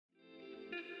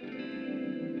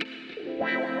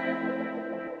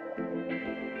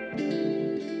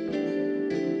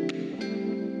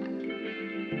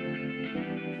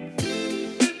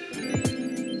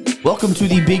Welcome to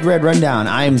the Big Red Rundown.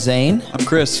 I am Zane. I'm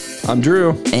Chris. I'm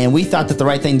Drew. And we thought that the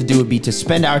right thing to do would be to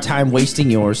spend our time wasting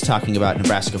yours talking about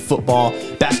Nebraska football,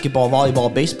 basketball,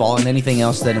 volleyball, baseball, and anything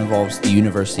else that involves the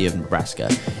University of Nebraska.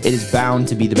 It is bound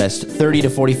to be the best 30 to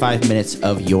 45 minutes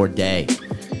of your day.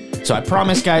 So I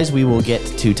promise, guys, we will get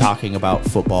to talking about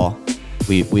football.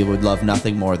 We would love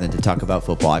nothing more than to talk about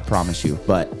football, I promise you.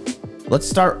 But let's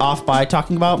start off by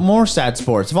talking about more sad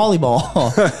sports. Volleyball.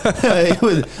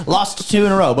 Lost 2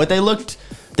 in a row, but they looked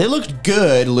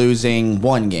good losing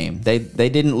one game. They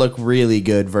didn't look really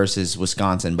good versus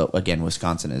Wisconsin, but again,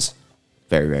 Wisconsin is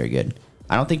very, very good.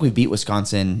 I don't think we beat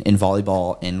Wisconsin in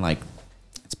volleyball in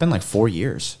it's been 4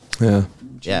 years. Yeah.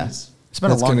 Yeah. It's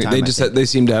been a long time. They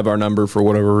seem to have our number for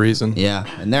whatever reason. Yeah,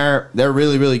 and they're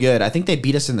really, really good. I think they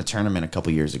beat us in the tournament a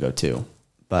couple years ago too.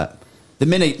 But the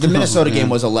Minnesota game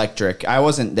was electric. I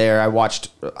wasn't there. I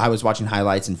was watching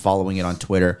highlights and following it on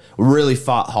Twitter. Really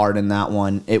fought hard in that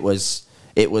one. It was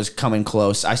coming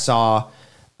close. I saw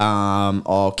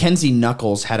Kenzie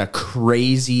Knuckles had a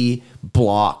crazy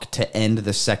block to end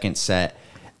the second set,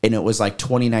 and it was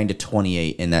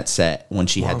 29-28 in that set when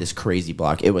she had this crazy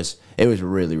block. It was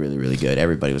really, really, really good.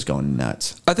 Everybody was going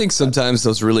nuts. I think sometimes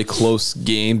those really close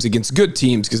games against good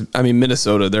teams, because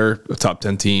Minnesota, they're a top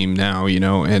 10 team now,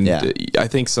 and I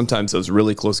think sometimes those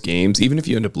really close games, even if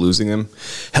you end up losing them,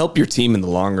 help your team in the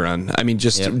long run.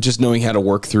 Just knowing how to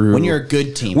work through. When you're a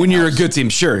good team. When you're a good team,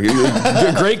 sure.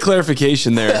 Great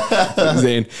clarification there,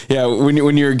 Zane. Yeah,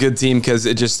 when you're a good team, because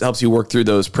it just helps you work through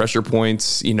those pressure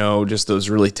points, just those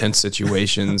really tense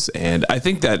situations. And I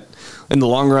think that in the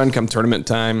long run, come tournament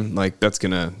time,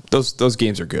 those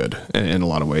games are good in a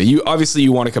lot of ways.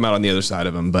 You want to come out on the other side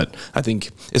of them, but I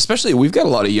think especially we've got a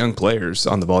lot of young players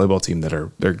on the volleyball team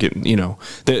they're getting,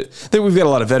 that we've got a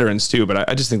lot of veterans too. But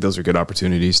I just think those are good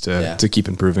opportunities to keep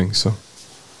improving. So.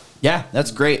 Yeah,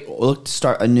 that's great. We'll look to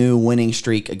start a new winning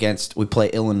streak we play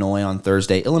Illinois on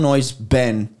Thursday. Illinois has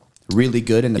been really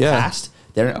good in the past.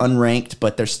 They're unranked,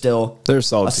 but they're a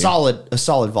solid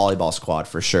volleyball squad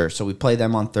for sure. So we play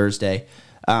them on Thursday.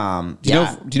 Do you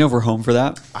know if we're home for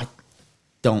that? I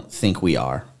don't think we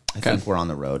are. I think we're on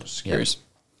the road. Just curious.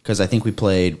 Because I think we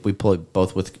played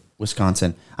both with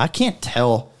Wisconsin. I can't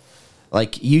tell.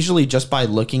 Usually just by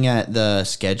looking at the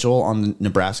schedule on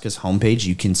Nebraska's homepage,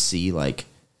 you can see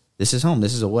this is home,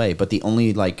 this is away. But the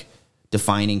only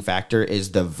defining factor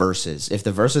is the versus. If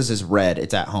the versus is red,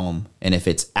 it's at home, and if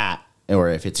it's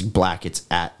if it's black, it's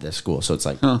at the school. So it's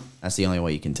that's the only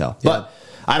way you can tell. Yeah. But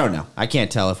I don't know. I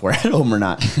can't tell if we're at home or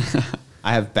not.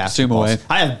 I have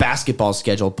basketball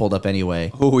scheduled pulled up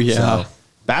anyway. Oh, yeah. So,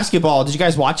 basketball, did you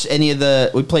guys watch any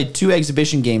of we played 2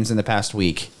 exhibition games in the past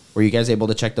week. Were you guys able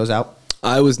to check those out?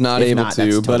 I was not able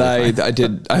to, but I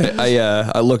did.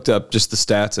 I looked up just the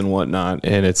stats and whatnot,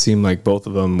 and it seemed like both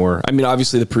of them were.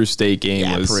 Obviously the Peru State game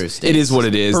was. It is what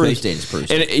it is. Peru State is Peru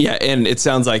State. And it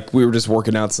sounds like we were just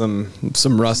working out some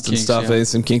rust and stuff, and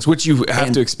some kinks, which you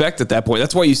have to expect at that point.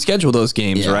 That's why you schedule those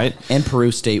games, right? And Peru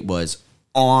State was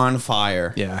on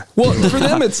fire. Yeah. Well, for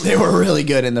them, they were really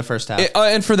good in the first half.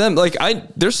 And for them,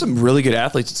 there's some really good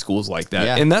athletes at schools like that.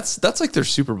 Yeah. And that's their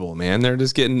Super Bowl, man. They're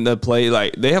just getting to play,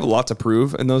 they have a lot to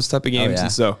prove in those type of games. Oh, yeah.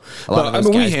 And so,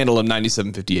 we handle them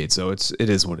 97-58, so it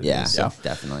is what it is. Yeah,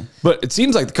 definitely. But it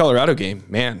seems like the Colorado game,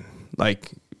 man,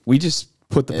 we just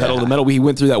put the pedal to the metal. We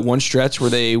went through that one stretch where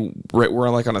they were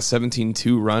on a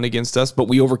 17-2 run against us, but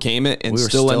we overcame it and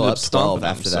still ended up stomping them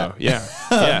after that.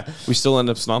 So, we still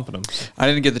ended up stomping them. I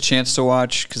didn't get the chance to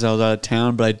watch because I was out of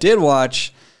town, but I did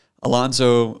watch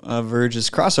Alonzo Verge's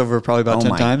crossover probably about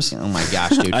 10 times. Oh my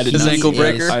gosh, dude! His ankle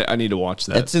breaker. I need to watch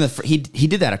that. It's he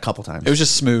did that a couple times. It was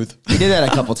just smooth. He did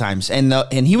that a couple times, and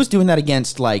he was doing that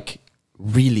against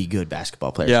really good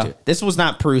basketball players too. This was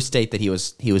not Peru State that he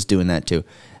was doing that to.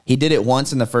 He did it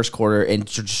once in the first quarter and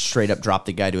just straight up dropped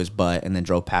the guy to his butt and then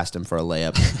drove past him for a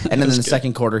layup. And then in the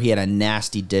second quarter, he had a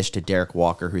nasty dish to Derek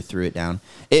Walker, who threw it down.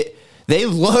 They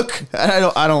look. I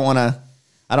don't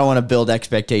want to build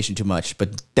expectation too much,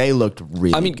 but they looked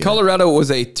really good. Colorado was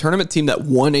a tournament team that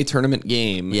won a tournament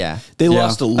game. Yeah. They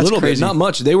lost a little bit, not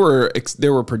much. They were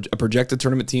a projected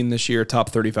tournament team this year,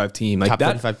 top 35 team. Top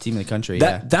 35 team in the country,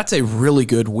 That's a really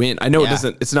good win. I know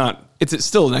it's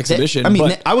still an exhibition.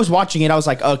 I was watching it. I was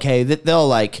like, okay,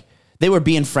 they were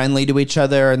being friendly to each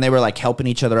other and they were helping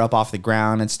each other up off the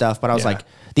ground and stuff. But I was like,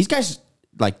 these guys,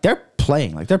 they're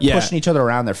playing. Like they're Yeah. pushing each other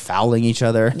around. They're fouling each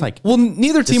other. Like, Well,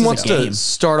 neither team is a wants to game.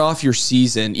 start off your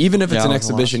season, even if it's Yeah, an with a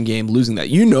exhibition game, losing that.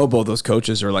 You know, both those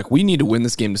coaches are like, we need to win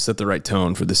this game to set the right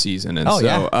tone for the season. And Oh,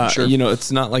 yeah. so, you know,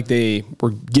 it's not like they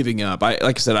were giving up. Like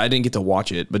I said, I didn't get to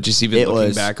watch it, but just even It looking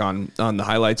was- back on the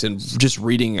highlights and just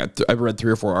reading, I read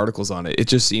 3 or 4 articles on it. It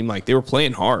just seemed like they were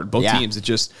playing hard, both Yeah. teams. It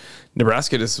just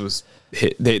Nebraska just was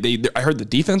hit. I heard the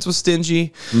defense was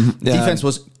stingy. defense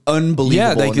was unbelievable.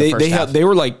 Yeah, like in the first half. they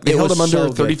were like they It held was them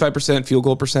under so good. 35% field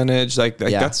goal percentage. Like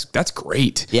Yeah. that's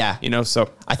great. Yeah. You know, so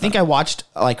I think I watched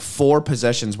like 4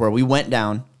 possessions where we went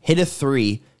down, hit a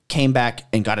 3, came back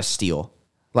and got a steal.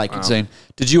 Like Insane.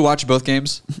 Did you watch both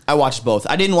games? I watched both.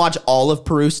 I didn't watch all of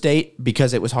Peru State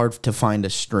because it was hard to find a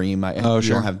stream. I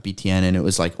sure. don't have BTN and it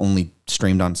was like only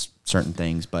streamed on certain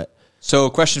things. But So,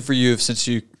 question for you, since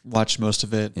you watched most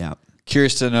of it. yeah,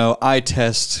 Curious to know, eye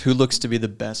test, who looks to be the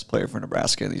best player for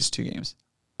Nebraska in these 2 games?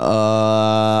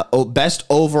 best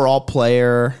overall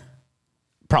player,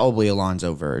 probably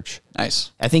Alonzo Verge.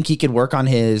 Nice. I think he could work on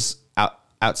his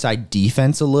outside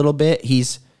defense a little bit.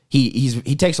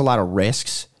 He takes a lot of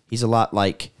risks. He's a lot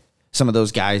like some of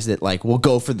those guys that like will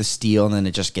go for the steal and then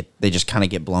they just kind of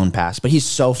get blown past. But he's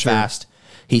so fast.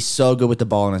 He's so good with the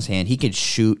ball in his hand. He could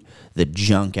shoot the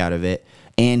junk out of it,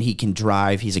 and he can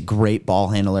drive. He's a great ball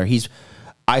handler.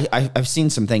 I've seen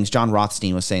some things. John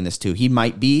Rothstein was saying this too. He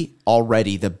might be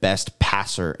already the best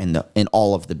passer in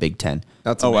all of the Big Ten.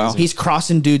 that's Oh, wow. amazing. He's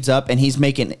crossing dudes up and he's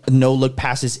making no look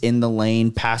passes in the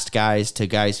lane, past guys to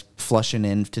guys flushing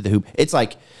into the hoop. It's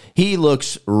like he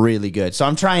looks really good. So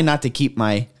I'm trying not to keep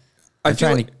my I'm feel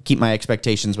trying like- to keep my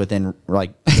expectations within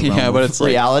like the Yeah, realm but of it's like-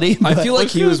 reality. I but- feel like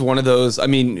he was one of those. I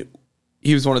mean,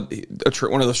 he was one of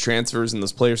those transfers and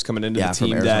those players coming into Yeah, the from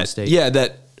team Arizona that State.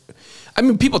 that. I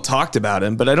mean, people talked about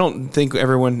him, but I don't think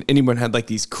anyone had like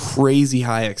these crazy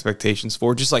high expectations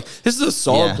for. Just like this is a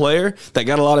solid Yeah. player that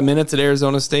got a lot of minutes at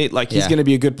Arizona State. Like he's Yeah. going to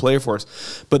be a good player for us.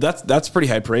 But that's pretty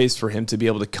high praise for him to be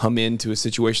able to come into a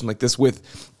situation like this with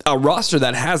a roster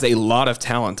that has a lot of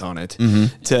talent on it.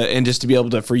 And just to be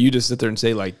able to for you to sit there and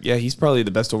say like, yeah, he's probably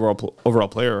the best overall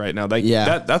player right now. Like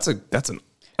Yeah. that's a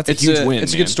huge win.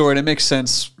 It's a man. good story, and it makes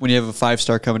sense when you have a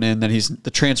 5-star coming in. That the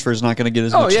transfer is not going to get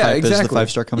as Oh, much yeah, hype as the exactly.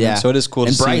 5-star coming yeah. in. So it is cool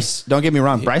and to Bryce, see. don't get me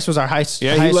wrong, Bryce was our highest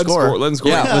Yeah, he highest led scorer.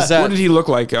 score. Yeah, was that- what did he look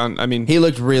like on? I mean, He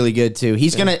looked really good too.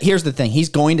 He's here's the thing. He's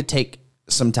going to take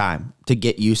some time to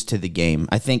get used to the game.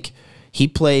 I think he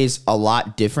plays a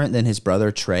lot different than his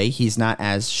brother Trey. He's not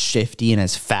as shifty and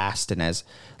as fast and as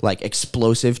like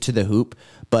explosive to the hoop,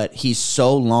 but he's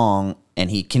so long and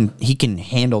he can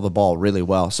handle the ball really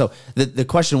well. So the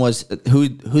question was who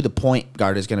the point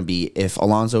guard is going to be if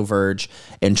Alonzo Verge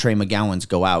and Trey McGowan's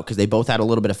go out, because they both had a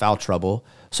little bit of foul trouble,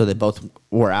 so they both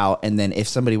were out. And then if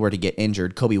somebody were to get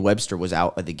injured, Kobe Webster was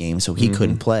out of the game, so he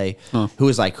couldn't play. Who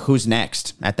was like, who's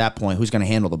next at that point? Who's going to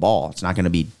handle the ball? It's not going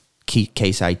to be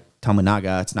Keisei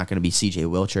Tamanaga. It's not going to be CJ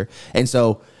Wilcher. And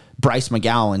so Bryce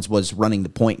McGowan's was running the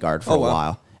point guard for a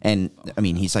while. And I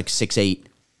mean, he's like 6'8",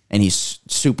 and he's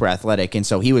super athletic, and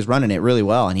so he was running it really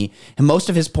well. And most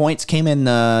of his points came in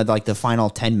like the final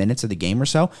 10 minutes of the game or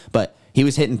so. But he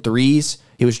was hitting threes.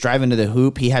 He was driving to the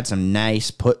hoop. He had some nice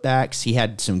putbacks. He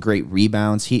had some great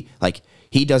rebounds.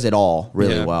 He does it all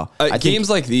really well. I think- games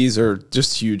like these are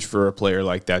just huge for a player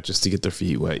like that, just to get their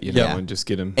feet wet, you know, Yeah. and just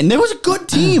get him. and there was a good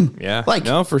team. Yeah, like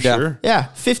no, for sure. Yeah,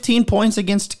 15 points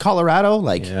against Colorado.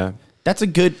 Like, Yeah. that's a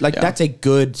good that's a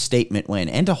good statement win,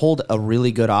 and to hold a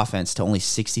really good offense to only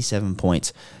 67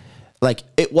 points. Like,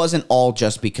 it wasn't all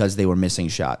just because they were missing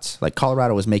shots. Like,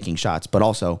 Colorado was making shots, but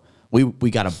also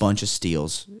we got a bunch of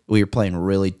steals. We were playing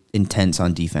really intense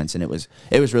on defense, and it was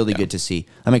really good to see.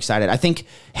 I'm excited. I think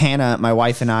Hannah, my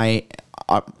wife, and I.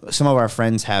 Some of our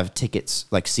friends have tickets,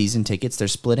 like season tickets. They're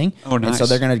splitting, Oh, and so nice.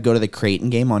 they're going to go to the Creighton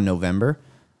game on November.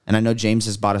 And I know James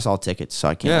has bought us all tickets, so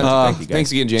I can't. Yeah, thank you guys.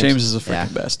 thanks again, James. James is the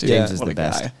freaking best, dude. James is What the a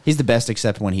best. guy. He's the best,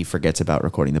 except when he forgets about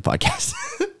recording the podcast.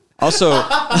 Also,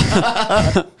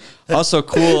 also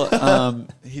cool.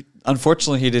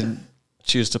 Unfortunately, he didn't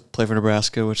choose to play for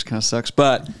Nebraska, which kind of sucks.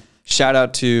 But shout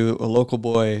out to a local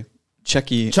boy,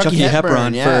 Chucky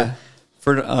Hepburn, yeah.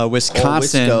 for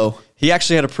Wisconsin. Wisco. He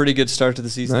actually had a pretty good start to the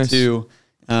season Nice. too.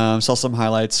 Saw some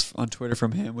highlights on Twitter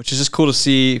from him, which is just cool to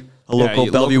see a local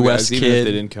Bellevue local West guys, even if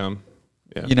they kid. didn't come.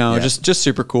 Yeah. You know, Yeah. just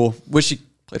super cool. Wish he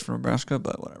played for Nebraska,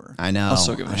 but whatever. I know. I'll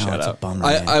still give him a I know, shout it's out. A bummer,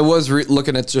 man. I was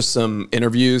looking at just some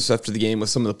interviews after the game with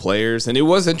some of the players, and it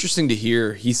was interesting to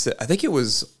hear. He said, I think it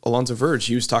was Alonzo Verge.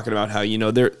 He was talking about how, you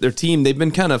know, their team, they've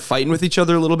been kind of fighting with each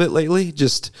other a little bit lately.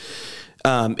 Just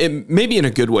it maybe in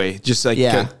a good way. Just like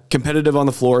Yeah. competitive on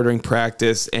the floor during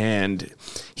practice, and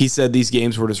he said these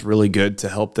games were just really good to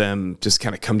help them just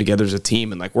kind of come together as a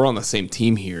team, and like we're on the same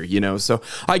team here, so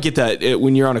I get that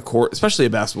when you're on a court, especially a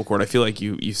basketball court, I feel like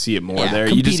you see it more there.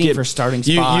 You just get for starting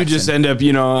spots. You just end up,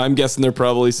 I'm guessing there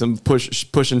probably some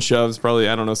push and shoves, probably,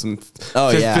 I don't know, some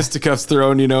fisticuffs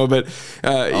thrown, but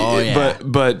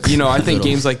I think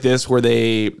games like this where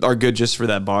they are good just for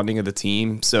that bonding of the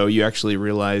team, so you actually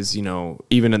realize,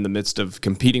 even in the midst of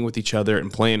competing with each other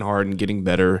and playing hard and getting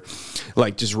better,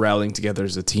 like just rallying together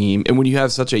as a team. And when you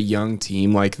have such a young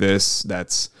team like this,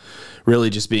 that's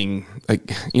really just being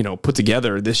put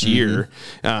together this year.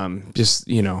 I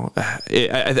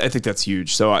think that's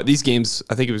huge. So these games,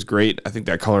 I think it was great. I think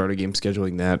that Colorado game,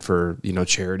 scheduling that for,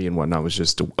 charity and whatnot, was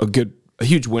just a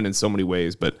huge win in so many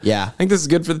ways. But yeah, I think this is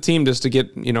good for the team just to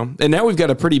get, and now we've got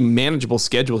a pretty manageable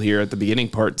schedule here at the beginning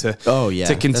part to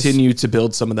continue to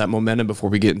build some of that momentum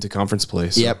before we get into conference play.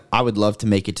 So. Yep. I would love to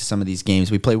make it to some of these games.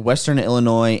 We play Western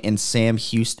Illinois, Sam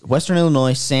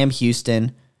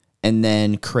Houston, and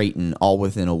then Creighton, all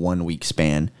within a 1 week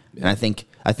span. Yeah. And I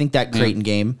think that Creighton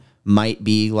game might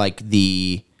be like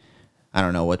the, I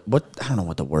don't know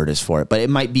what the word is for it, but it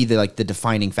might be the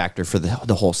defining factor for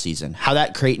the whole season. How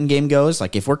that Creighton game goes,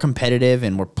 like if we're competitive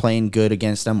and we're playing good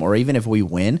against them, or even if we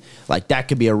win, like that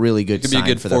could be a really good sign. It could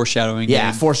be a good foreshadowing.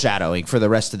 Yeah, foreshadowing for the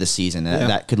rest of the season. Yeah.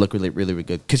 That could look really, really, really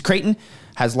good. Because Creighton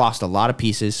has lost a lot of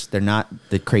pieces. They're not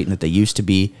the Creighton that they used to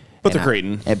be. But they're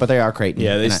Creighton. But they are Creighton.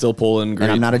 Yeah, they still pull in great.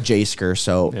 And I'm not a J-sker,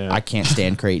 so I can't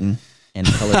stand Creighton and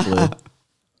color blue.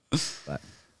 But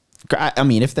I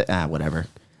mean, if whatever.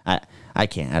 I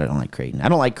can't. I don't like Creighton. I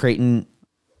don't like Creighton,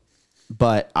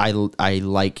 but I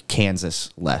like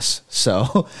Kansas less.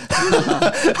 So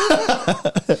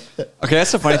okay,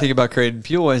 that's the funny thing about Creighton.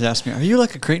 People always ask me, "Are you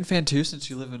like a Creighton fan too? Since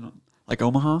you live in like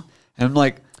Omaha?" And I'm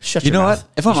like, shut you your know mouth. what?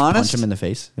 If I'm honest, punch him in the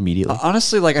face immediately.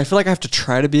 Honestly, like I feel like I have to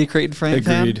try to be a Creighton fan.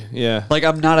 Agreed. Yeah. Like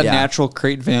I'm not a natural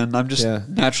Creighton fan. I'm just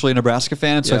naturally a Nebraska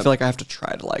fan. So I feel like I have to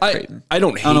try to like Creighton. I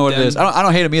don't know what them. it is. I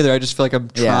don't hate them either. I just feel like I'm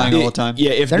trying all the time.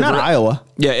 Yeah. If they're not Iowa.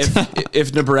 Yeah.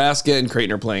 If Nebraska and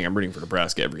Creighton are playing, I'm rooting for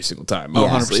Nebraska every single time. Oh,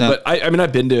 100%. But I mean,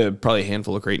 I've been to probably a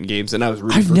handful of Creighton games, and I was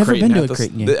rooting for never Creighton. been to a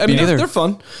Creighton game. I mean, they're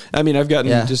fun. I mean, I've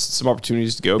gotten just some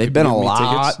opportunities to go. They've been a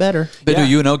lot better. They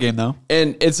do UNO game though,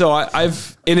 and so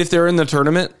and if they're in the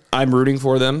tournament, I'm rooting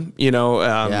for them,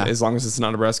 as long as it's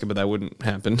not Nebraska, but that wouldn't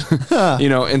happen,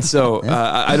 and so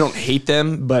I don't hate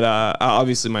them, but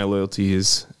obviously my loyalty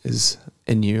is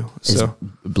NU. So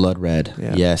blood red.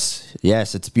 Yeah.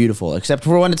 Yes, it's beautiful, except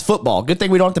for when it's football. Good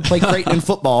thing we don't have to play Creighton in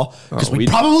football because we'd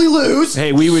probably lose.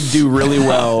 Hey, we would do really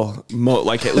well,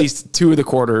 like at least 2 of the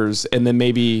quarters, and then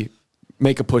maybe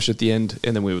make a push at the end,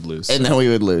 and then we would lose. And then we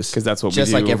would lose. Because that's what we do.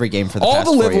 Just like every game for the past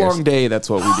 4 years. All the live long day, that's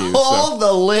what we do. All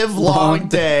the live long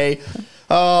day.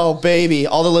 Oh, baby.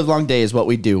 All the live long day is what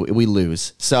we do. We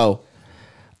lose. So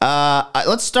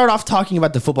let's start off talking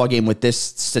about the football game with this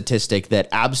statistic that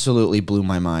absolutely blew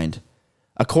my mind.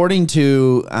 According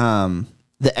to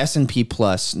the S&P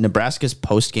Plus, Nebraska's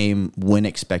post-game win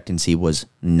expectancy was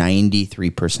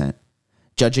 93%,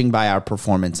 judging by our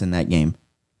performance in that game.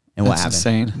 And what happened?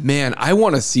 Insane. Man, I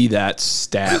want to see that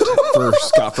stat for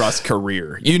Scott Frost's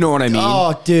career. You know what I mean?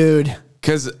 Oh, dude.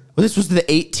 Because this was the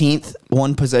 18th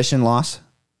one possession loss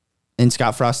in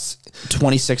Scott Frost's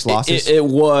 26 losses. It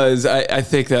was. I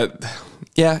think that,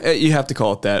 you have to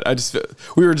call it that.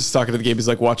 We were just talking to the game. He's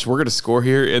like, watch, we're going to score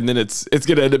here, and then it's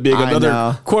going to end up being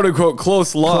another quote-unquote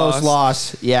close loss. Close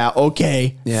loss. Yeah,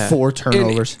 okay. Yeah. 4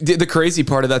 turnovers. And the crazy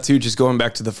part of that, too, just going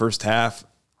back to the first half,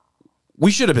 we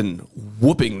should have been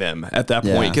whooping them at that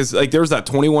point because there was that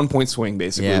 21-point swing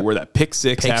basically where that pick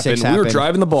six happened. We were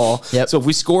driving the ball. Yep. So if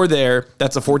we score there,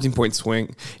 that's a 14-point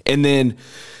swing. And then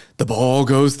the ball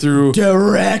goes through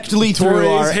directly through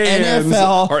our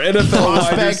NFL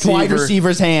prospect wide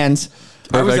receiver's hands.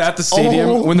 Perfect. I was at the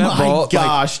stadium when that ball,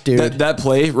 dude, that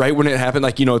play right when it happened.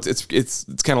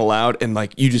 It's kind of loud, and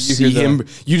you just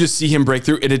see him break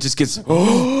through, and it just gets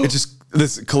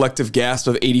this collective gasp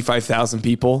of 85,000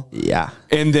 people. Yeah,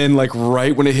 and then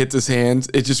right when it hits his hands,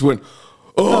 it just went.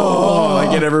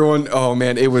 Get everyone. Oh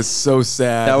man, it was so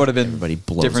sad. That would have been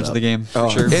difference of the game for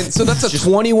sure. And so that's a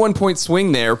 21-point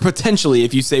swing there potentially.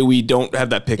 If you say we don't have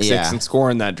that pick six and score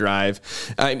on that drive,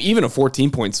 even a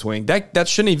 14-point swing that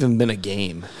shouldn't even been a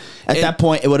game. At that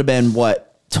point, it would have been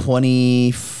what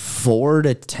 24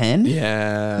 24-10.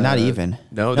 Yeah, not even.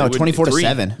 No,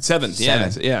 24-7. 7. Yeah.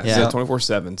 So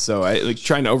 24-7. So I like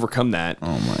trying to overcome that.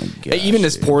 Oh my god! Even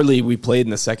as poorly we played in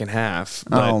the second half.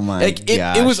 But oh my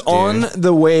it was on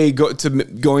the way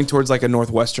going towards like a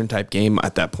Northwestern type game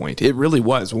at that point. It really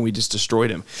was when we just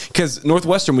destroyed him. Because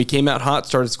Northwestern, we came out hot,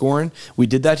 started scoring. We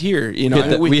did that here. You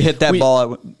know, we hit that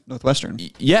ball at Northwestern.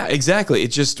 Yeah, exactly. It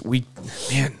just we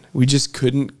just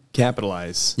couldn't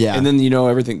capitalize. Yeah. And then, you know,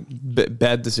 everything,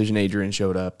 bad decision Adrian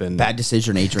showed up. And bad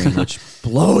decision Adrian, which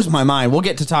blows my mind. We'll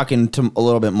get to talking a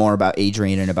little bit more about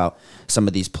Adrian and about some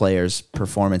of these players'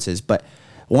 performances. But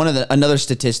another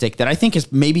statistic that I think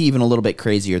is maybe even a little bit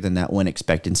crazier than that win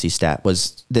expectancy stat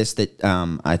was this, that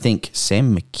I think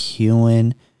Sam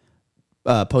McEwen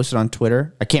posted on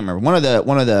Twitter. I can't remember.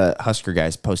 One of the Husker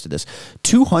guys posted this.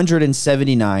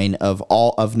 279 of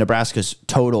all of Nebraska's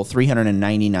total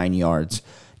 399 yards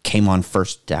came on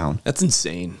first down. That's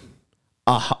insane.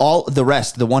 All the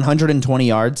rest, the 120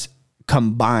 yards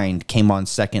combined, came on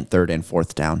second, third, and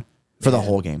fourth down for the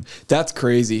whole game. That's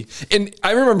crazy. And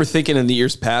I remember thinking in the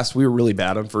years past, we were really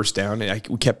bad on first down.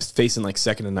 We kept facing like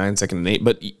 2nd and 9, 2nd and 8.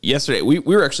 But yesterday, we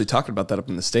were actually talking about that up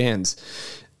in the stands.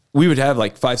 We would have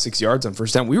like 5-6 yards on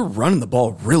first down. We were running the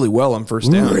ball really well on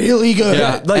first down. Really good.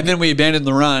 Yeah, and then we abandoned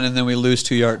the run, and then we lose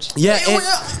 2 yards. Yeah. And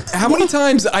how many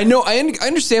times? I know. I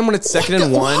understand when it's 2nd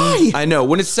and 1. Why? I know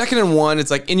when it's 2nd and 1. It's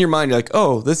like in your mind, you're like,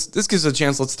 oh, this gives us a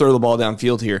chance. Let's throw the ball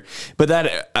downfield here. But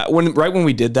that right when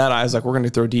we did that, I was like, we're going to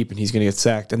throw deep, and he's going to get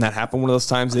sacked. And that happened one of those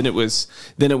times. Then it was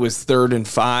 3rd and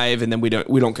 5, and then we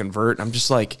don't convert. I'm just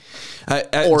like,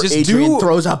 or just Adrian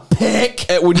throws a pick.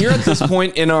 When you're at this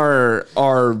point in our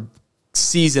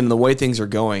season, the way things are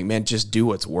going, man, just do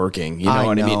what's working. You know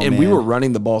what I mean? And we were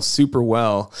running the ball super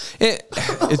well.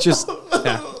 It's just,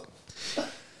 yeah.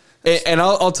 And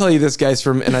I'll tell you this, guys,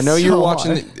 and I know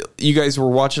you guys were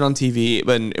watching on TV,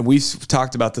 but we've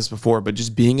talked about this before, but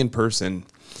just being in person,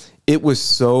 it was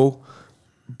so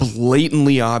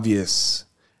blatantly obvious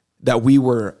that we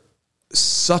were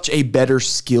such a better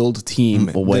skilled team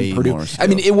than Purdue. I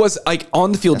mean, it was like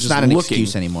on the field, that's just not an looking.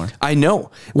 excuse anymore. I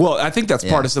know. Well, I think that's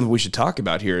part of something we should talk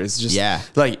about here. Is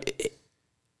just like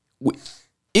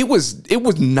it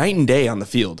was night and day on the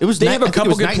field. It was. They have a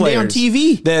couple good players on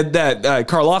TV. That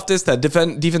Carl Loftus, that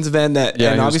defensive end,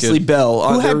 and obviously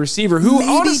Bell, their receiver, who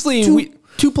honestly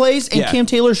two plays, and Cam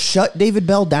Taylor shut David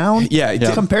Bell down.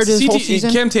 Yeah. Compared to his whole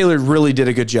season, Cam Taylor really did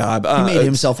a good job. He made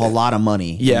himself a lot of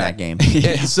money in that game.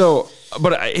 So,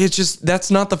 but it's just,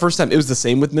 that's not the first time. It was the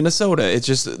same with Minnesota. It's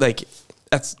just like,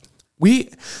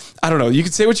 I don't know. You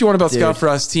can say what you want about Scott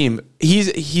Frost's team.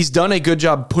 He's done a good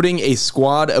job putting a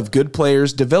squad of good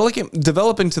players,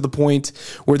 developing to the point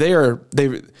where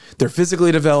they're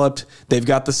physically developed. They've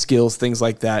got the skills, things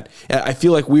like that. I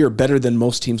feel like we are better than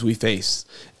most teams we face.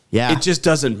 Yeah. It just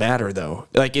doesn't matter though.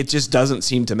 Like, it just doesn't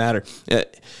seem to matter.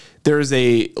 There is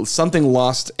something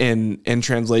lost in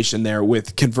translation there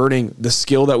with converting the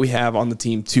skill that we have on the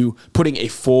team to putting a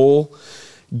full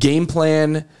game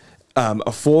plan,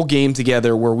 a full game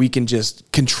together where we can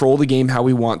just control the game how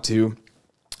we want to.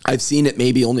 I've seen it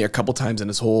maybe only a couple times in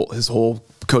his whole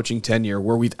coaching tenure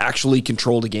where we've actually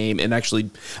controlled a game and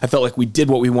actually I felt like we did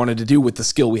what we wanted to do with the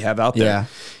skill we have out there. Yeah.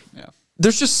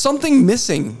 There's just something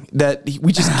missing that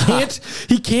we just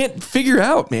can't figure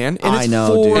out, man. And it's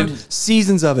 4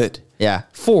 seasons of it. Yeah.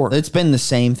 4. It's been the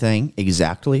same thing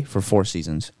exactly for 4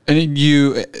 seasons. And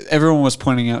everyone was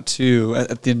pointing out too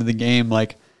at the end of the game,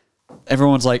 like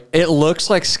everyone's like, it looks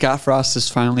like Scott Frost has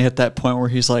finally hit that point where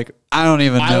he's like, I don't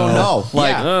even know. I don't know.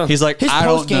 Like he's like, I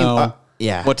don't know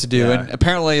what to do. And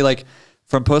apparently, like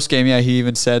from post game, he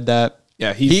even said that.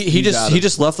 Yeah, he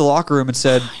just left the locker room and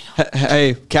said,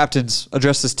 "Hey, captains,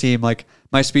 address this team. Like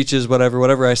my speeches,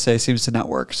 whatever I say seems to not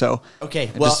work." So okay,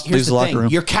 well, here's the thing.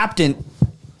 Your captain.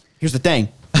 Here's the thing.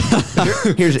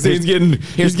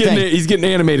 He's getting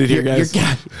animated here, guys.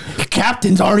 Your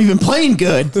captains aren't even playing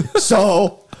good.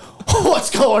 So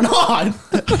what's going on?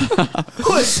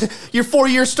 Your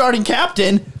 4-year starting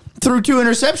captain threw 2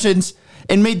 interceptions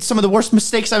and made some of the worst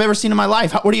mistakes I've ever seen in my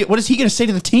life. What is he going to say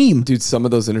to the team? Dude, some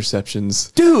of those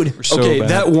interceptions. Dude. So okay,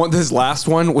 bad. This last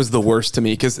one was the worst to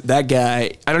me because that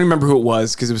guy, I don't remember who it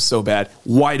was because it was so bad,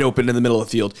 wide open in the middle of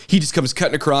the field. He just comes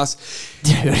cutting across.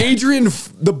 Dude. Adrian,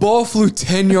 the ball flew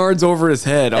 10 yards over his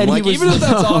head. I'm like, even if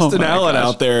that's Austin Allen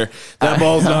out there, that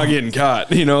ball's not getting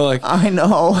caught. You know, like I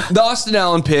know. The Austin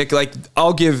Allen pick, like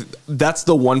that's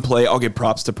the one play I'll give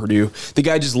props to Purdue. The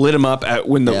guy just lit him up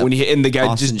when he hit, and the guy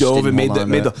Austin just dove and made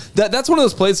that's one of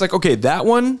those plays. Like, okay, that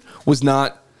one was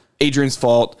not Adrian's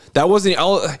fault. That wasn't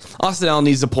Austin Allen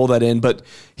needs to pull that in, but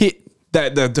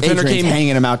That the defender Adrian's came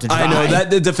hanging him out to dry. I know that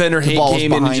the defender ball's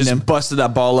came in and behind just him. busted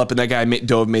that ball up, and that guy made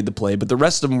the play. But the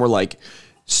rest of them were like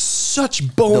such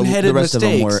boneheaded The rest of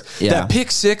them mistakes. were- yeah. That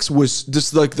pick six was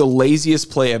just like the laziest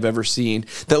play I've ever seen.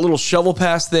 That little shovel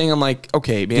pass thing, I'm like,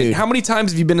 okay, man, Dude. how many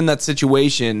times have you been in that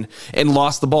situation and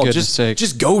lost the ball? Goodness sakes.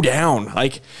 Just go down.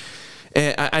 Like,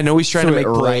 I know he's trying Threw to make it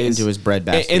right plays into his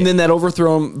breadbasket. and then that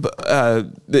overthrow,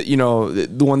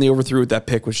 the one they overthrew with that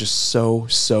pick was just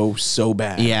so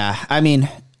bad. Yeah, I mean,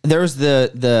 there's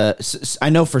I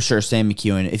know for sure Sam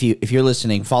McEwen. If you're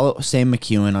listening, follow Sam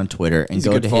McEwen on Twitter and He's a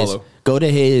go good to follow.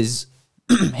 his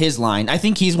his line. I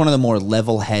think he's one of the more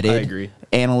level-headed I agree.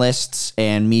 analysts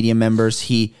and media members.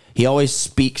 He always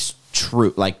speaks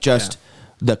truth, like just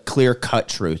the clear-cut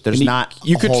truth. There's And not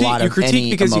you a whole lot of critique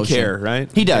any because emotion. you care, right?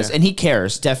 He does, Yeah. and he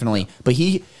cares definitely. But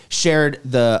he shared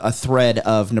a thread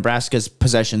of Nebraska's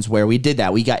possessions where we did that.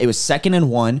 It was 2nd and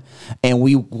 1, and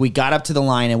we got up to the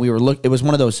line and we were it was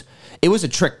one of those. It was a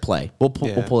trick play. We'll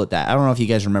pull it that. I don't know if you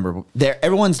guys remember.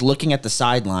 Everyone's looking at the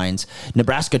sidelines.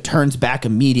 Nebraska turns back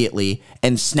immediately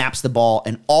and snaps the ball,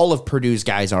 and all of Purdue's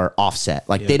guys are offset.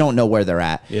 Like they don't know where they're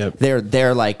at. Yep.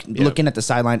 They're like looking at the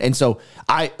sideline, and so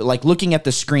I like looking at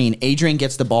the screen. Adrian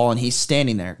gets the ball and he's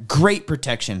standing there. Great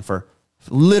protection for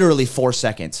literally 4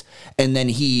 seconds, and then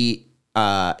he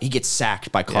gets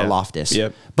sacked by Karlaftis.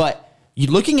 Yep. But you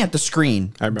looking at the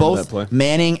screen, I remember both that play.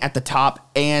 Manning at the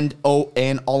top and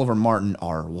Oliver Martin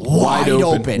are wide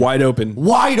open. Wide open.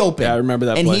 Yeah, I remember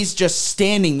that And play. he's just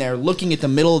standing there looking at the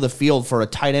middle of the field for a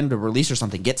tight end to release or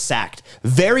something, gets sacked.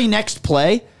 Very next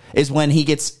play is when he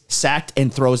gets sacked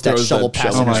and throws that shovel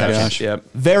pass shovel. Oh my interception. gosh. Yep.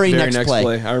 Very next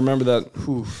play. I remember that.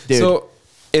 Dude. So,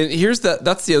 and here's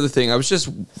that's the other thing.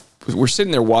 We're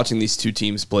sitting there watching these two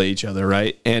teams play each other,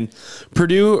 right? And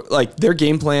Purdue, like their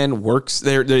game plan works.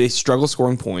 They struggle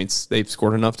scoring points. They've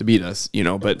scored enough to beat us,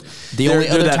 but The only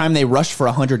other time they rushed for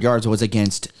 100 yards was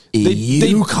against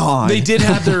UConn. They did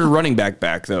have their running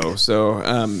back though.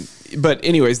 So, but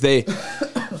anyways, they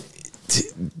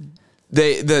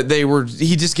were.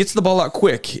 He just gets the ball out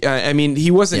quick. I mean,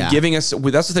 he wasn't giving us.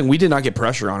 That's the thing. We did not get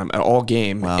pressure on him at all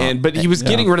game, but he was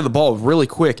getting rid of the ball really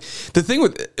quick. The thing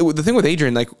with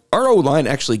Adrian, like our O line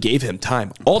actually gave him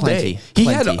time all day.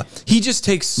 He just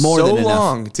takes More so than enough.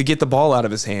 long to get the ball out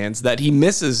of his hands that he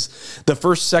misses the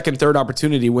first, second, third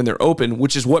opportunity when they're open,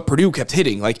 which is what Purdue kept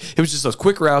hitting. Like it was just those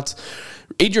quick routes.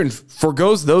 Adrian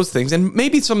forgoes those things, and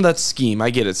maybe some of that scheme.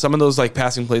 I get it. Some of those like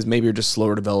passing plays maybe are just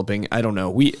slower developing. I don't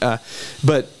know.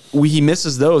 He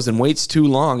misses those and waits too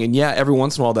long, and every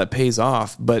once in a while that pays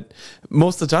off. But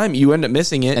most of the time you end up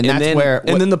missing it, and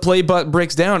then the play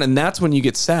breaks down, and that's when you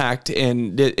get sacked.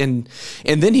 And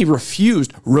then he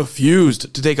refused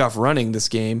to take off running this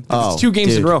game. It's 2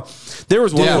 games in a row. There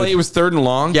was one play. It was 3rd and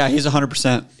long. Yeah, he's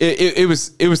 100%. It was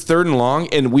 3rd and long,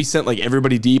 and we sent like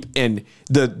everybody deep, and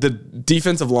the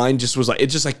defensive line just was like,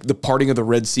 it's just like the parting of the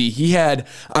Red Sea. He had,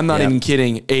 I'm not even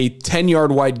kidding, a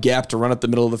 10-yard wide gap to run up the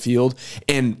middle of the field,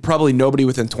 and probably nobody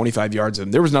within 25 yards of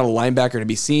him. There was not a linebacker to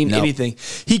be seen, anything.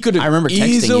 He could have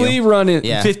easily run it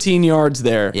 15 yards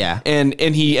there. Yeah. And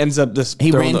he ends up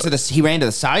He ran to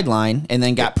the sideline and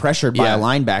then got pressured by a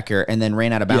linebacker and then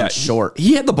ran out of bounds short.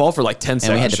 He had the ball for like 10 And we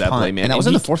seconds had to that punt. play, man. And that was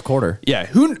in the 4th quarter. Yeah.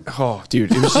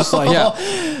 Dude, it was just like,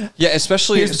 Yeah,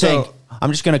 especially Here's the thing.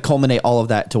 I'm just going to culminate all of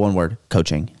that to one word: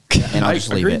 coaching. And I'll just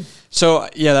leave agree. it. So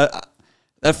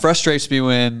that frustrates me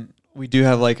when we do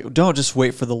have don't just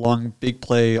wait for the long big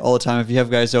play all the time. If you have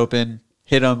guys open,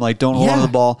 hit them. Like don't hold on to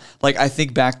the ball. Like I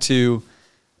think back to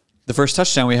the first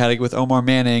touchdown we had with Omar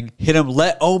Manning. Hit him.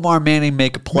 Let Omar Manning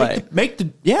make a play.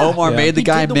 Omar made the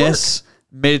guy miss.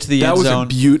 Made it to the end zone.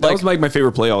 That was like my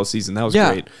favorite play all season. That was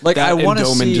great. Like that I want to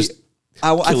see. Just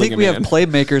I think we have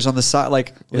playmakers on the side.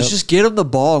 Like let's just get them the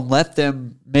ball and let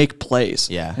them make plays.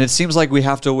 Yeah. And it seems like we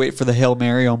have to wait for the Hail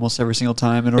Mary almost every single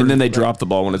time. And then they drop the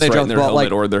ball when it's right in their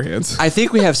helmet or their hands. I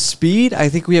think we have speed. I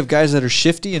think we have guys that are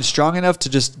shifty and strong enough to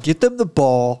just get them the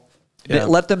ball,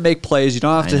 let them make plays. You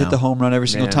don't have to hit the home run every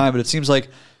single time, but it seems like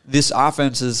this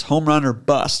offense is home run or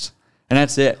bust, and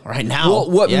that's it. Right now.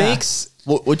 Well,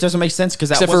 what doesn't make sense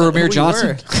because Except for Ramir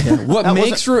Johnson. What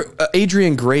makes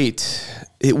Adrian great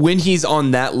when he's on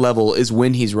that level is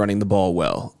when he's running the ball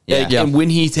well. And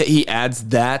when he adds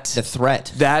that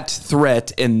threat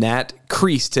and that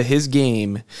crease to his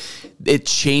game, it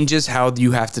changes how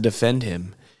you have to defend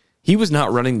him. He was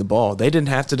not running the ball. They didn't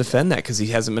have to defend that because he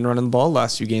hasn't been running the ball the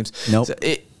last few games. Nope. So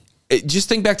just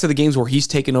think back to the games where he's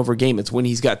taken over a game. It's when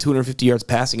he's got 250 yards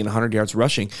passing and 100 yards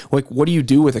rushing. Like, what do you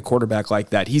do with a quarterback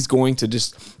like that? He's going to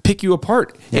just pick you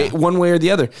apart one way or the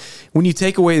other. When you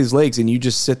take away his legs and you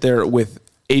just sit there with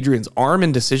Adrian's arm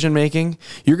and decision making,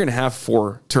 you're going to have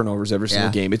 4 turnovers every single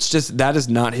game. It's just that is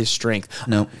not his strength.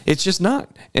 No, it's just not.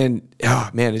 And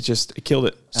man, it killed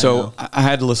it. So I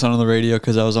had to listen on the radio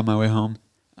because I was on my way home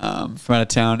from out of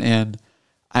town, and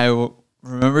I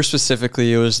remember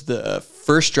specifically it was the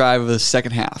first drive of the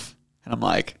second half, and I'm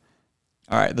like,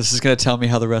 all right, this is going to tell me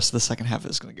how the rest of the second half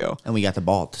is going to go. And we got the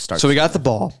ball to start. So we got the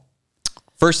ball.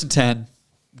 1st and 10.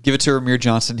 Give it to Ramir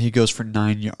Johnson. He goes for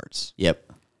 9 yards. Yep.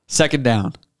 2nd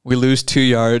down. We lose 2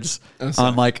 yards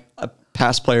on like a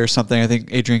pass play or something. I think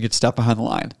Adrian gets stopped behind the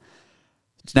line.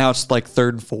 Now it's like 3rd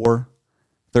and 4.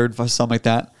 3rd, something like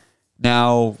that.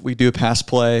 Now we do a pass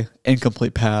play,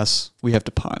 incomplete pass. We have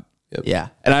to punt. Yep. Yeah.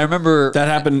 And I remember that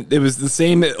happened. It was the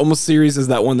same almost series as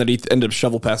that one that he ended up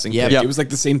shovel passing. Yeah. It was like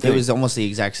the same thing. It was almost the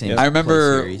exact same. I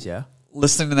remember series,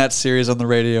 listening to that series on the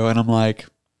radio, and I'm like,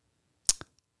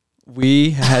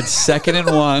 we had 2nd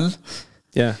and 1.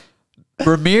 Yeah.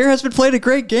 Ramir has been playing a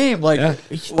great game. Like,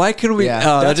 why couldn't we?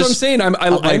 That's what I'm saying. I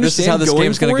understand this is how this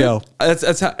game's going to go.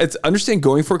 That's how it's understand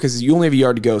going for it because you only have a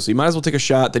yard to go, so you might as well take a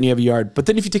shot. Then you have a yard. But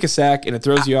then if you take a sack and it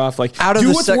throws you off, like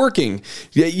do what's working.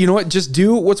 Yeah, you know what? Just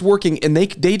do what's working. And they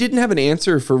didn't have an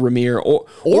answer for Ramir or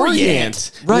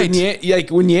Yant.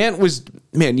 Right? When Yant was.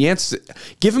 Man, Yance,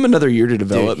 give him another year to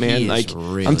develop, man. Like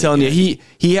really I'm telling you,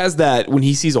 he has that when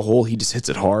he sees a hole, he just hits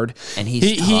it hard. And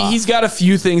he's got a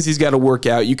few things he's got to work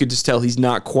out. You could just tell he's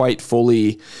not quite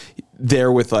fully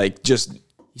there with like just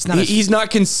he's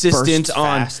not consistent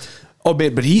on. Fast. Oh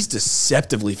man, but he's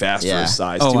deceptively fast for his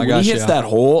size. Oh too. my gosh, when he hits that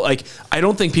hole, like I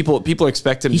don't think people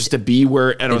expect him just to be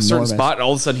where at a certain spot, and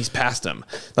all of a sudden he's past him.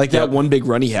 Like that one big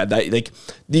run he had, that like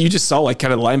you just saw like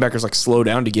kind of the linebackers like slow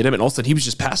down to get him, and all of a sudden he was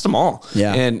just past them all.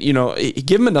 Yeah, and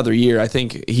give him another year. I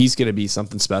think he's going to be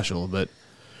something special. But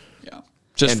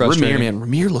just frustrating.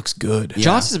 Ramir looks good.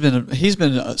 Yeah. He's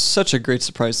been such a great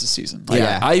surprise this season. Like,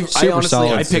 I honestly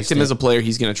I picked him as a player.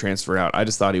 He's going to transfer out. I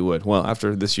just thought he would. Well,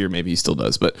 after this year, maybe he still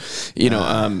does. But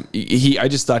I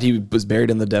just thought he was buried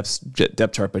in the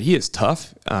depth chart. But he is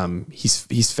tough.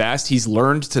 He's fast. He's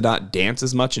learned to not dance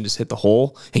as much and just hit the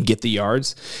hole and get the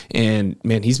yards. And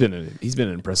man, he's been an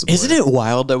impressive player. Isn't it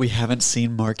wild that we haven't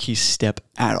seen Marquise step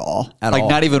at all?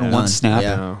 Not even one snap.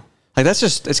 Yeah. No. Like that's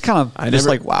just it's kind of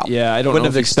like wow. Yeah, I wouldn't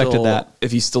have expected that if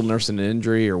he's still nursing an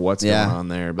injury or what's going on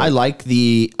there. But I like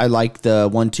the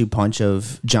 1-2 punch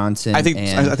of Johnson. I think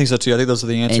so too. I think those are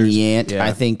the answers. And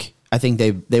Yant, I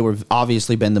think they were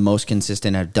obviously been the most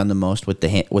consistent. Have done the most with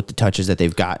the touches that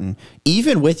they've gotten.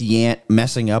 Even with Yant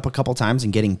messing up a couple times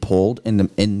and getting pulled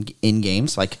in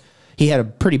games, like he had a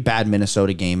pretty bad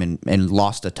Minnesota game and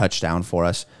lost a touchdown for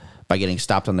us by getting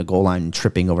stopped on the goal line and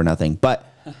tripping over nothing, but.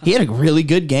 He had a really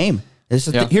good game. Here's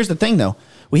the thing, though.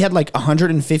 We had like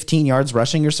 115 yards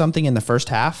rushing or something in the first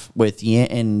half with Yant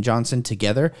and Johnson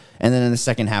together. And then in the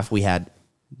second half, we had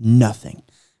nothing.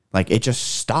 Like, it just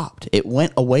stopped. It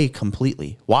went away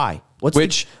completely. Why? What's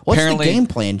the game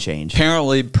plan change?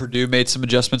 Apparently, Purdue made some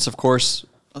adjustments, of course,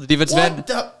 on the defensive end.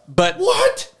 But,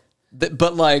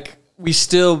 like, we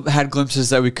still had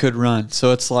glimpses that we could run.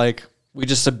 So it's like... We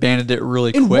just abandoned it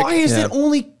really quick. Why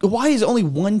is only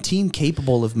one team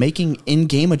capable of making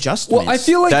in-game adjustments? Well, I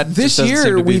feel like this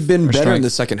year we've been better in the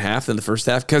second half than the first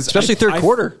half because especially third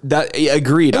quarter.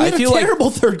 Agreed. I feel terrible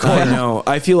third quarter. I know.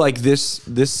 I feel like this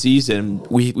season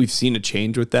we've seen a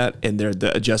change with that, and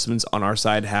the adjustments on our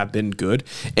side have been good.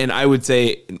 And I would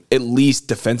say at least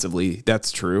defensively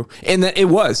that's true, and that it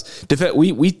was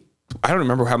we. I don't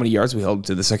remember how many yards we held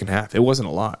to the second half. It wasn't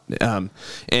a lot.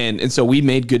 And so we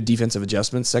made good defensive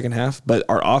adjustments second half, but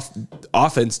our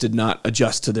offense did not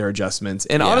adjust to their adjustments.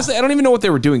 And honestly, I don't even know what they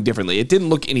were doing differently. It didn't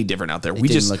look any different out there. We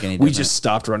just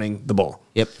stopped running the ball.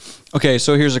 Yep. Okay,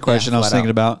 so here's a question I was thinking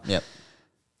about. Yep.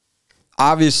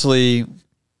 Obviously,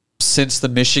 since the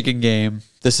Michigan game,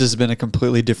 this has been a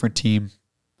completely different team.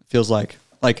 It feels like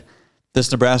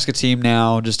this Nebraska team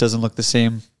now just doesn't look the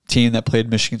same team that played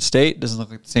Michigan State, doesn't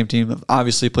look like the same team that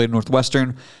obviously played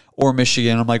Northwestern or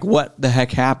Michigan. I'm like, what the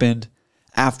heck happened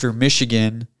after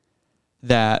Michigan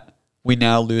that we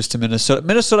now lose to Minnesota?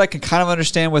 Minnesota I can kind of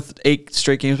understand with 8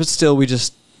 straight games, but still we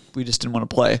just didn't want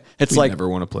to play. It's we never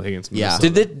want to play against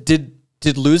Minnesota. Yeah.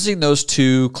 Did losing those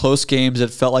 2 close games that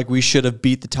felt like we should have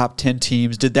beat the top 10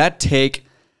 teams, did that take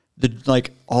I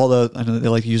know they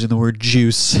like using the word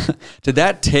juice. Did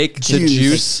that take the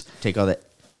juice? Take all that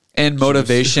and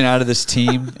motivation out of this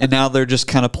team, and now they're just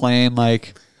kind of playing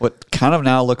like what kind of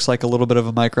now looks like a little bit of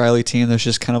a Mike Riley team. There's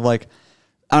just kind of like,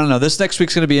 I don't know. This next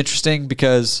week's going to be interesting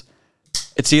because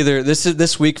it's either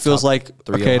this week feels like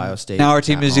okay, now our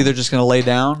team is either just going to lay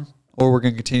down or we're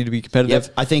going to continue to be competitive.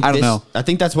 Yep, I don't know. I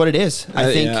think that's what it is. I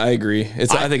agree.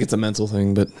 I think it's a mental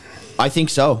thing, but I think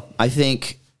so. I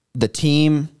think the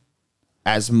team,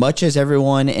 as much as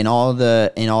everyone and all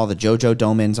the JoJo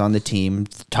Domans on the team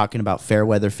talking about fair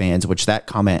weather fans, which that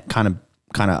comment kind of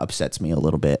upsets me a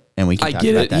little bit, and we can I talk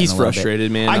get about it. that He's in a little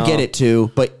frustrated, bit. man. I get it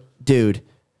too, but dude,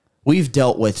 we've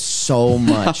dealt with so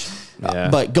much. Yeah.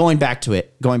 But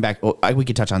we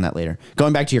could touch on that later.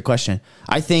 Going back to your question,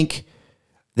 I think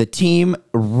the team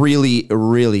really,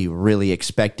 really, really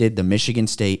expected the Michigan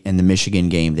State and the Michigan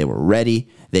game. They were ready.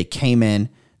 They came in.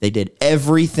 They did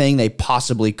everything they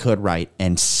possibly could right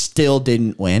and still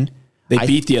didn't win. They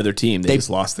beat the other team. They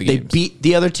just lost the games. They beat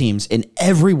the other teams in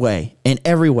every way.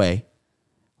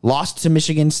 Lost to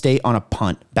Michigan State on a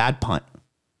punt. Bad punt.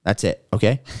 That's it.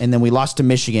 Okay? And then we lost to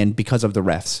Michigan because of the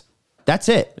refs. That's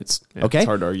it. It's okay?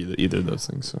 hard to argue that either of those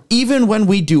things. So. Even when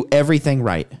we do everything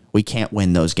right, we can't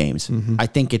win those games. Mm-hmm. I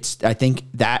think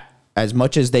that as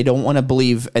much as they don't want to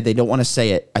believe, they don't want to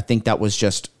say it, I think that was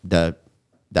just the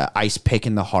ice pick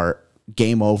in the heart.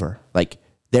 Game over. Like,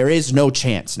 there is no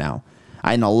chance now.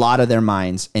 In a lot of their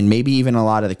minds, and maybe even a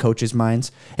lot of the coaches'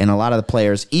 minds, and a lot of the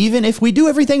players, even if we do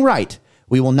everything right,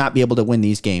 we will not be able to win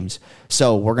these games.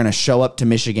 So we're going to show up to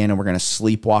Michigan and we're going to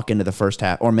sleepwalk into the first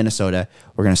half, or Minnesota.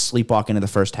 We're going to sleepwalk into the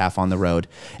first half on the road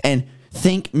and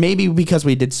think maybe because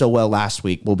we did so well last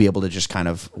week, we'll be able to just kind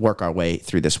of work our way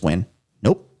through this win.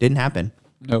 Nope, didn't happen.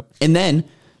 Nope. And then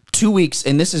 2 weeks,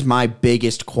 and this is my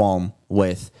biggest qualm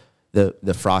with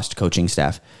the Frost coaching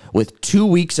staff, with 2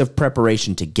 weeks of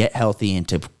preparation to get healthy and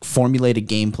to formulate a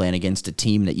game plan against a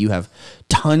team that you have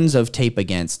tons of tape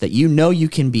against, that you know you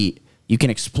can beat. You can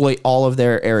exploit all of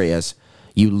their areas.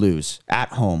 You lose at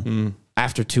home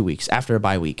after 2 weeks, after a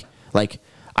bye week. Like,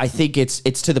 I think it's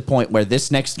to the point where this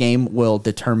next game will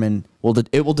determine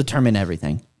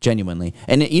everything, genuinely.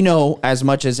 And as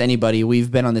much as anybody, we've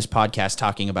been on this podcast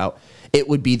talking about it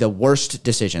would be the worst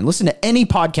decision. Listen to any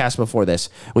podcast before this.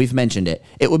 We've mentioned it.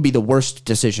 It would be the worst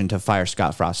decision to fire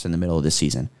Scott Frost in the middle of the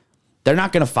season. They're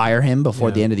not going to fire him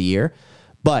before the end of the year,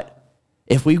 but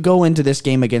if we go into this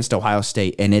game against Ohio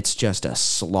State and it's just a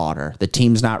slaughter, the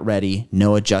team's not ready,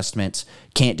 no adjustments,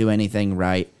 can't do anything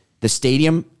right, the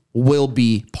stadium will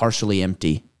be partially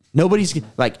empty. Nobody's going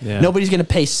to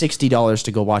pay $60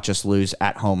 to go watch us lose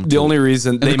at home. The only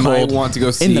reason they might want to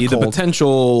go see the cold.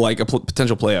 potential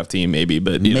playoff team, maybe,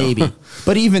 but maybe.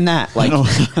 But even that,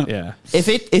 yeah.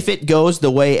 If it goes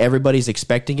the way everybody's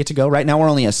expecting it to go, right now we're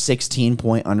only a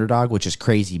 16-point underdog, which is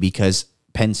crazy because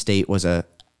Penn State was a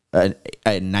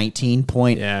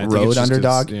 19-point road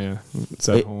underdog. It's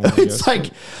at home. It's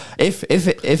like if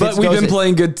but we've been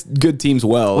playing good teams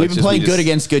well. We've been playing good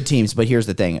against good teams, but here's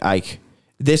the thing,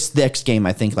 this next game,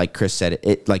 I think, like Chris said,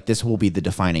 this will be the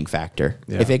defining factor.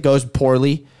 Yeah. If it goes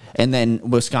poorly, and then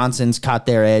Wisconsin's caught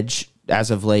their edge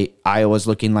as of late, Iowa's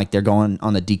looking like they're going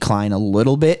on the decline a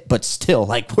little bit, but still,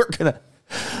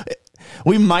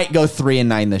 we might go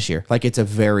 3-9 this year. Like, it's a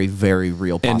very, very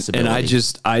real possibility.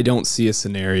 And I don't see a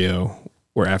scenario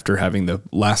where after having the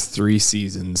last 3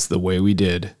 seasons the way we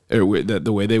did, or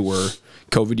the way they were,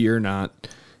 COVID year or not,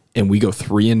 and we go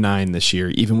 3-9 this year,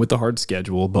 even with the hard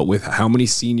schedule, but with how many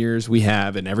seniors we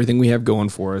have and everything we have going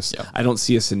for us, I don't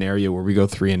see a scenario where we go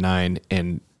 3-9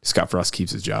 and Scott Frost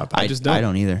keeps his job. I just don't. I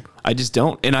don't either. I just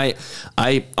don't. And I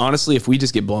honestly, if we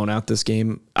just get blown out this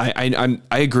game, I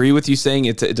agree with you saying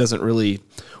it doesn't really.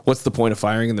 What's the point of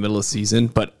firing in the middle of the season?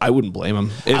 But I wouldn't blame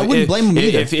him. I wouldn't blame him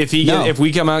either. If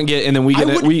we come out and get, and then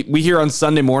we hear on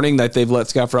Sunday morning that they've let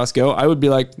Scott Frost go, I would be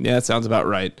like, yeah, that sounds about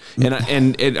right.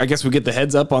 And I guess we get the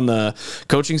heads up on the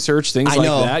coaching search, things like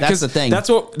that. That's the thing.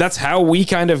 That's how we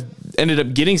kind of ended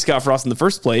up getting Scott Frost in the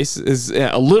first place, is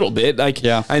a little bit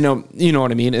I know, you know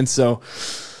what I mean. And so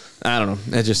I don't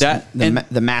know. It just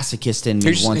the masochist in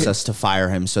me wants us to fire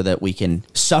him so that we can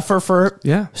suffer for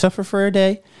a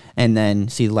day and then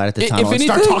see the light at the tunnel and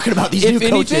start talking about these new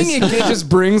coaches. If anything, it just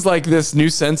brings this new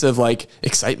sense of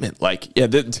excitement.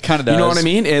 That kind of does. You know what I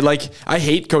mean? I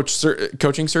hate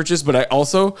coaching searches, but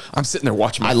I'm sitting there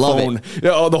watching my phone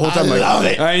the whole time. I love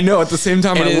it. I know. At the same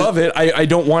time, I love it. I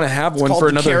don't want to have one for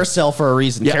another carousel for a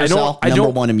reason. Yeah, Carousel, number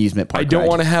one amusement park. I don't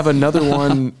want to have another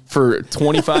one for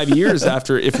 25 years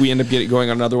after if we end up going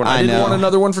on another one. I didn't want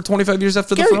another one for 25 years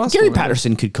after the Frost. Gary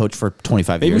Patterson could coach for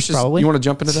 25 years, probably. You want to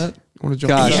jump into that?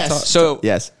 Yes. So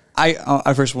yes,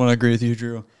 I first want to agree with you,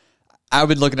 Drew. I've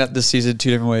been looking at this season 2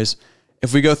 different ways.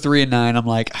 If we go 3-9, I'm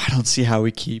like, I don't see how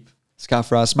we keep Scott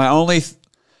Frost. My only,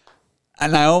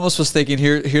 and I almost was thinking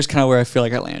here's kind of where I feel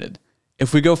like I landed.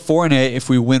 If we go 4-8, if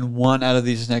we win 1 out of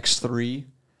these next 3,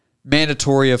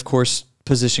 mandatory, of course,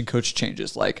 position coach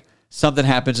changes. Like something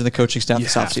happens in the coaching staff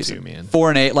this offseason.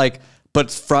 4-8,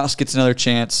 but Frost gets another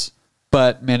chance,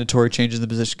 but mandatory changes in the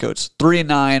position coach.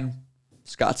 3-9,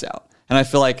 Scott's out. And I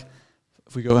feel like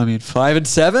if we go,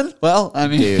 5-7. Well,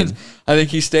 Dude. I think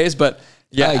he stays, but.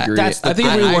 Yeah, I agree. that's the I think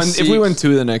if we win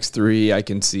 2 of the next 3, I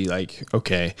can see like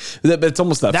okay, but it's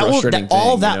almost that frustrating thing.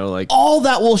 All that, you know, like all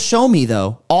that will show me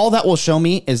though. All that will show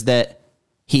me is that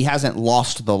he hasn't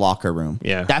lost the locker room.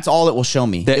 Yeah. That's all it will show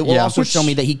me. It will also show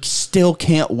me that he still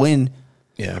can't win.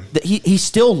 Yeah. That he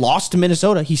still lost to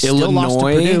Minnesota. He still lost to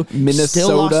Purdue. Minnesota,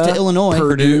 still lost to Illinois.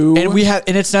 Purdue.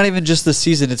 And it's not even just the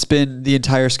season. It's been the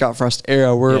entire Scott Frost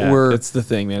era. That's the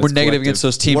thing, man. We're It's negative collective. against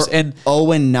those teams. We're And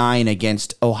 0-9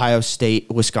 against Ohio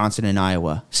State, Wisconsin, and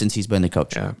Iowa since he's been the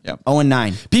coach. Yeah. Yep.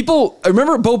 0-9. People, I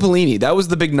remember Bo Pelini. That was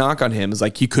the big knock on him. Is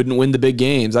like he couldn't win the big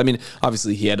games. I mean,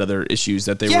 obviously he had other issues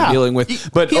that they were dealing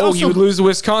with. But he also- you would lose to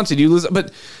Wisconsin. You lose,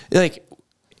 but like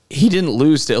he didn't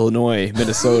lose to Illinois,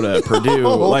 Minnesota, Purdue.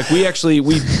 Like we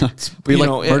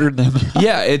murdered them.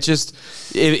 Yeah, it just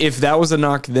if that was a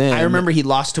knock then. I remember he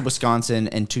lost to Wisconsin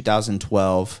in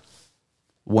 2012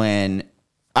 when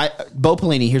Bo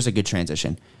Pelini. Here's a good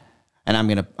transition, and I'm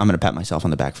gonna pat myself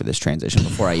on the back for this transition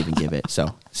before I even give it.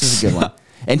 So this is a good one.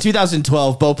 In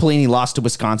 2012, Bo Pelini lost to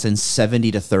Wisconsin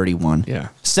 70-31. Yeah.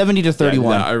 70-31.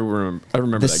 Yeah, I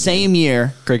remember The that same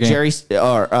year, Great game. Jerry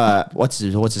what's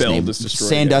his Bell name? just destroyed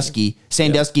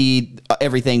Sandusky.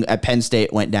 Everything at Penn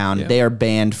State went down. Yeah. They are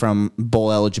banned from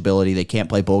bowl eligibility. They can't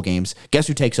play bowl games. Guess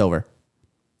who takes over?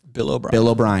 Bill O'Brien. Bill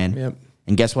O'Brien. Yep.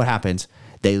 And guess what happens?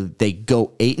 They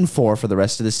go 8-4 for the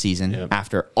rest of the season Yep.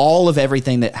 after all of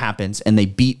everything that happens, and they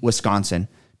beat Wisconsin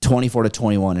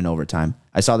 24-21 in overtime.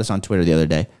 I saw this on Twitter the other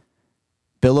day.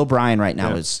 Bill O'Brien right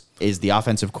now is the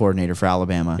offensive coordinator for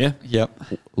Alabama. Yeah. Yep.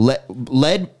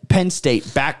 Led Penn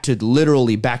State back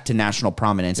to national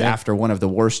prominence after one of the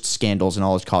worst scandals in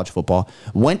all of college football.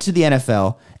 Went to the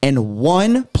NFL and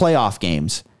won playoff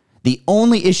games. The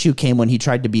only issue came when he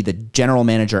tried to be the general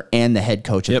manager and the head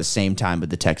coach at the same time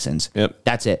with the Texans. Yep.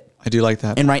 That's it. I do like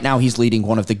that. And right now he's leading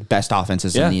one of the best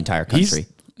offenses in the entire country.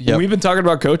 Yep. We've been talking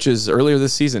about coaches earlier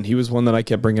this season. He was one that I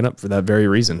kept bringing up for that very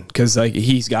reason because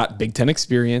he's got Big Ten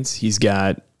experience. He's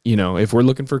got, if we're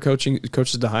looking for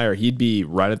coaches to hire, he'd be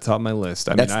right at the top of my list.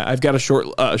 I mean, I've got a short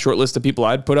list of people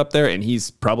I'd put up there, and he's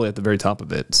probably at the very top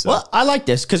of it. So. Well, I like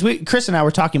this because Chris and I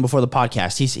were talking before the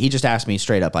podcast. He just asked me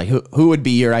straight up, like, who would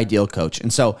be your ideal coach?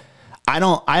 And so I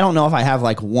don't know if I have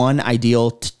like one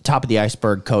ideal top of the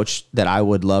iceberg coach that I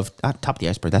would love. Top of the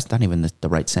iceberg. That's not even the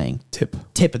right saying. Tip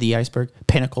of the iceberg,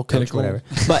 pinnacle coach, whatever.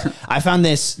 But I found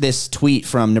this tweet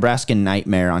from Nebraska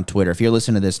Nightmare on Twitter. If you're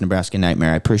listening to this, Nebraska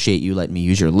Nightmare, I appreciate you letting me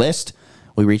use your list.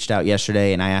 We reached out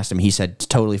yesterday and I asked him. He said it's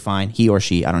totally fine. He or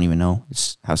she, I don't even know.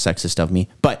 It's how sexist of me.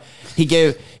 But he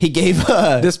gave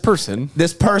this person,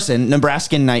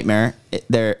 Nebraska Nightmare.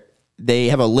 They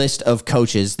have a list of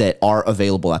coaches that are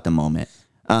available at the moment,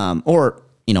 or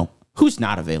who's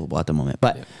not available at the moment.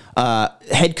 But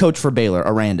head coach for Baylor,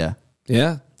 Aranda.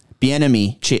 Yeah.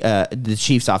 Bieniemy, the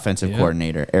Chiefs' offensive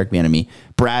coordinator, Eric Bieniemy.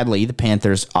 Bradley, the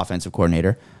Panthers' offensive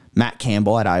coordinator. Matt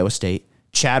Campbell at Iowa State.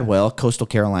 Chadwell, Coastal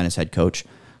Carolina's head coach.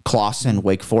 Clausen,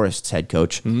 Wake Forest's head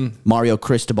coach. Mario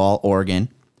Cristobal, Oregon.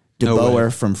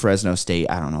 DeBoer from Fresno State.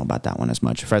 I don't know about that one as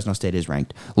much. Fresno State is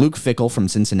ranked. Luke Fickell from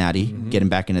Cincinnati. Get him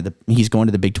back into he's going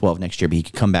to the Big 12 next year, but he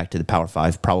could come back to the Power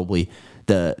 5. Probably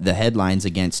the headlines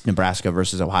against Nebraska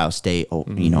versus Ohio State.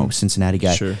 Cincinnati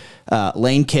guy. Sure.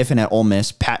 Lane Kiffin at Ole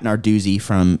Miss. Pat Narduzzi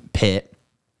from Pitt.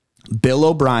 Bill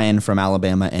O'Brien from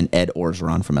Alabama, and Ed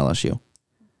Orgeron from LSU.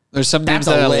 There's some names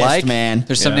That's a that list, I like, man.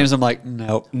 There's some names I'm like,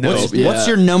 nope. What's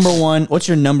your number one? What's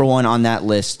your number one on that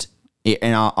list?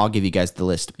 And I'll give you guys the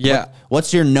list. Yeah.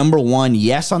 What's your number one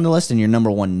yes on the list and your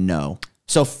number one no?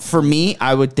 So for me,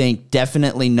 I would think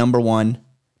definitely number one.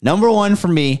 Number one for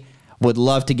me, would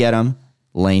love to get him,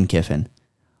 Lane Kiffin.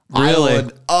 Really?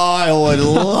 I would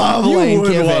love Lane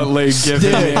Kiffin. Want Lane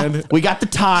Kiffin, man. We got the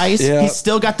ties. Yeah. He's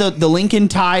still got the Lincoln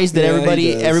ties that Yeah,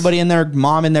 he does. everybody and their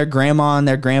mom and their grandma and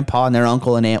their grandpa and their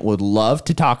uncle and aunt would love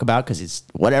to talk about because it's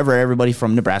whatever. Everybody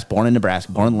from Nebraska, born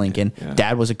in Lincoln. Yeah.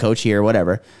 Dad was a coach here,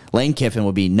 whatever. Lane Kiffin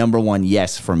would be number one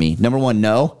yes for me. Number one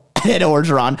no. Ed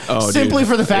Orgeron, simply dude.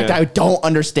 for the fact Yeah. I don't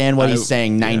understand what he's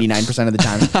saying 99% of the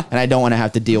time, and I don't want to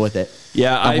have to deal with it.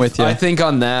 Yeah, I'm with you. I think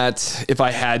on that, if I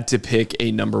had to pick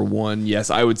a number one, yes,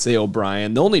 I would say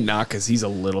O'Brien. The only knock is he's a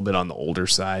little bit on the older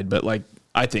side, but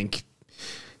I think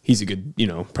he's a good,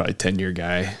 probably 10-year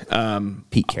guy.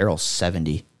 Pete Carroll's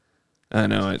 70. I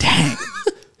know it. Dang.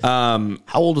 How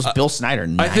old was Bill Snyder?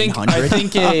 900? I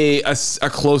think a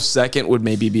close second would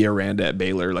maybe be Aranda at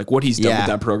Baylor. Like what he's done with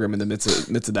that program in the midst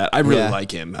of that. I really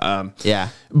like him. Yeah.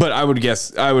 But I would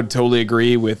totally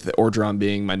agree with Orgeron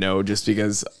being my no, just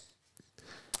because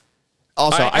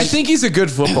Also, I think he's a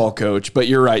good football coach, but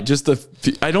you're right.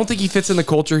 I don't think he fits in the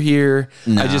culture here.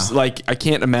 No. I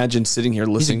can't imagine sitting here he's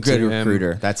a listening good to him.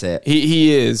 recruiter. That's it.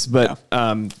 He is, but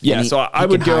so I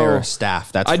would can hire go a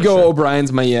staff. That's I'd for go sure.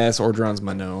 O'Brien's my yes, Orgeron's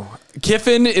my no.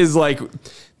 Kiffin is like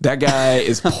that guy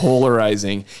is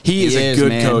polarizing. He is a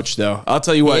good coach though. I'll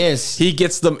tell you what. He is. He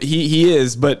gets them. He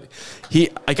is, but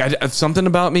something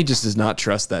about me just does not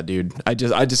trust that dude. I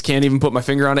just can't even put my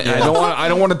finger on it. And I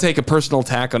don't want to take a personal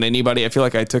attack on anybody. I feel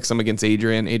like I took some against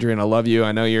Adrian. Adrian, I love you.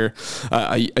 I know you're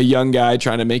a young guy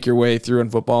trying to make your way through in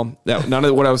football. None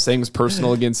of what I was saying was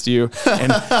personal against you.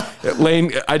 And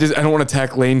Lane, I don't want to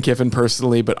attack Lane Kiffin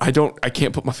personally, but I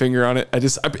can't put my finger on it.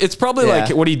 It's probably like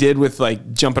what he did with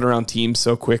like jumping around teams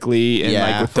so quickly and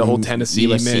like with the whole Tennessee,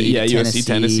 USC,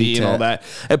 Tennessee and all that.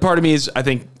 And part of me is I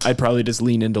think I'd probably just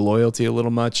lean into loyalty a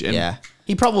little much. And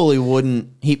he probably wouldn't.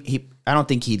 I don't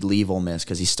think he'd leave Ole Miss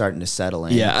because he's starting to settle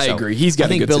in. Yeah, I agree. He's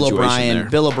got a good situation there.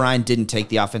 Bill O'Brien didn't take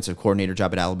the offensive coordinator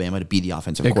job at Alabama to be the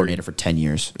offensive coordinator for 10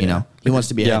 years. You know, he wants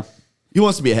to be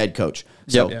a head coach.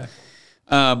 So,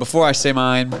 before I say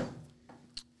mine,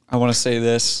 I want to say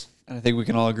this, and I think we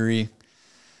can all agree.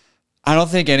 I don't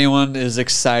think anyone is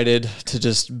excited to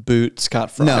just boot Scott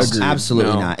Frost. No,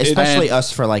 absolutely not. Especially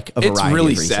us for like a variety of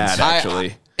reasons. It's really sad,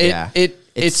 actually.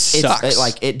 It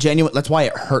sucks. It genuine. That's why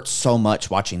it hurts so much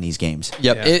watching these games.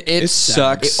 Yep. Yeah. It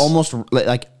sucks. It almost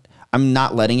like I'm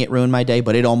not letting it ruin my day,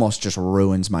 but it almost just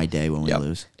ruins my day when we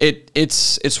lose.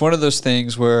 It's one of those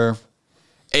things where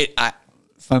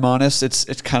if I'm honest,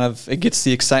 it gets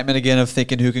the excitement again of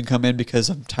thinking who can come in because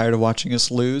I'm tired of watching us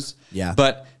lose. Yeah.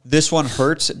 But this one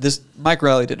hurts. Mike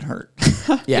Riley didn't hurt.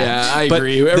 Yeah, I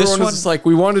agree. Everyone was just like,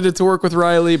 we wanted it to work with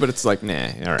Riley, but it's like, nah.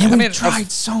 All right. And we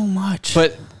tried so much.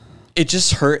 But it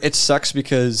just hurt. It sucks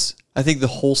because I think the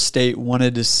whole state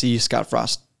wanted to see Scott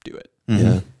Frost do it. Mm-hmm.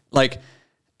 Yeah. Like,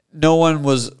 no one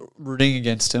was rooting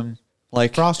against him.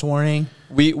 Like Frost warning.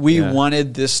 We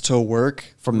wanted this to work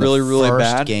from really, the really first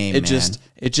bad. Game, it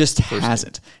just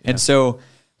hasn't. And so,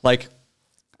 like,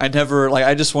 I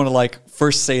just want to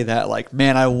first say that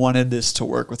man, I wanted this to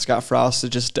work with Scott Frost. It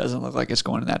just doesn't look like it's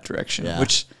going in that direction,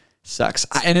 which sucks.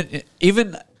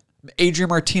 Even Adrian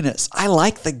Martinez, I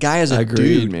like the guy as a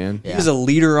dude, man. He's a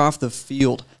leader off the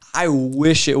field. I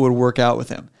wish it would work out with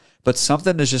him, but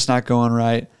something is just not going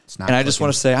right. I just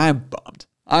want to say I am bummed.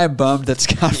 I am bummed that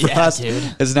Scott Frost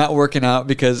is not working out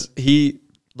because he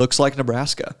looks like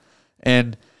Nebraska.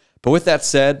 But with that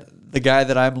said, the guy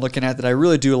that I'm looking at that I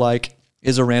really do like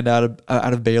is Aranda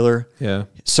out of Baylor. Yeah.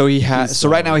 So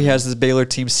right now he has this Baylor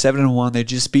team 7-1. They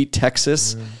just beat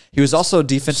Texas. He was also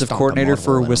defensive coordinator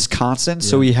for Wisconsin,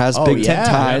 so he has Big Ten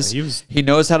ties. Yeah, he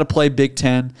knows how to play Big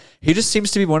Ten. He just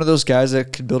seems to be one of those guys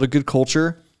that can build a good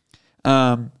culture.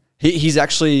 He's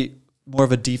actually more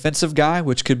of a defensive guy,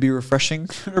 which could be refreshing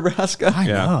for Nebraska. I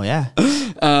know, yeah.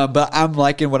 But I'm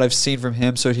liking what I've seen from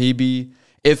him. So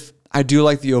if I do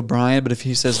like the O'Brien, but if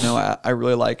he says no, I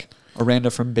really like Aranda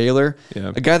from Baylor.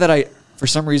 Yeah. A guy that I, for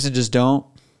some reason, just don't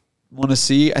want to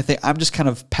see. I think I'm just kind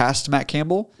of past Matt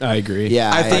Campbell. I agree. Yeah,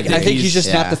 I think he's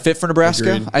just not the fit for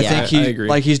Nebraska. Agreed. I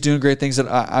think he's doing great things at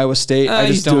Iowa State.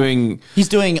 He's doing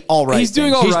all right. He's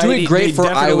doing all right. He's doing great for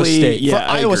Iowa State. Yeah,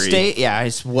 for Iowa State,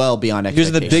 he's well beyond expectations.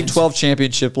 He was in the Big 12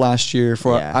 championship last year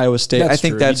for Iowa State. I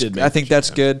think that's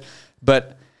good,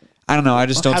 but I don't know. I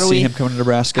just don't see him coming to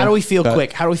Nebraska. How do we feel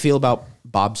How do we feel about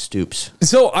Bob Stoops?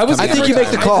 So I think you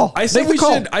make the call. I said we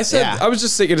should. I was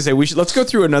just going to say let's go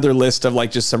through another list of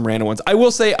just some random ones. I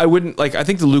will say I wouldn't I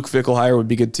think the Luke Fickell hire would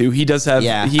be good too. He does have.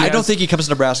 Yeah. I don't think he comes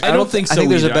to Nebraska. I don't think so. I think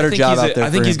there's a better job out there. I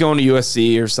think he's going to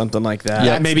USC or something like that.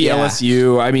 Yeah, maybe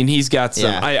LSU. I mean, he's got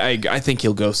some. Yeah. I think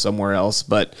he'll go somewhere else,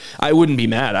 but I wouldn't be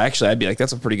mad. I'd be like,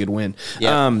 that's a pretty good win.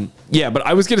 Yeah. But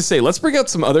I was going to say let's bring out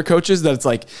some other coaches that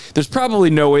it's there's probably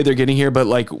no way they're getting here, but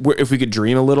if we could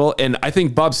dream a little, and I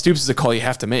think Bob Stoops is a call you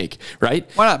have to make. Right?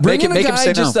 Why not? Make him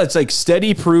say just no. That's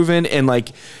steady, proven, and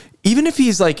even if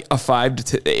he's a 5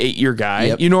 to 8 year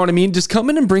guy, you know what I mean? Just come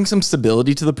in and bring some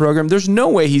stability to the program. There's no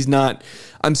way he's not.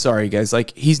 I'm sorry, guys.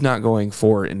 He's not going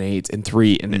 4 and 8 and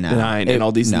 3 and 9 and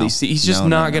all these. He's just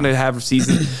not going to have a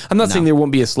season. I'm not saying there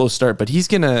won't be a slow start, but he's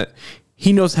gonna.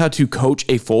 He knows how to coach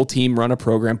a full team, run a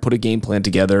program, put a game plan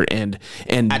together, and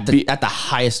at the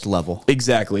highest level.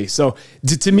 Exactly. So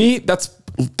to me,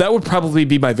 that would probably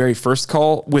be my very first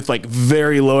call with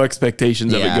very low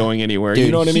expectations of it going anywhere. Dude,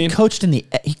 you know what I mean?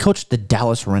 He coached the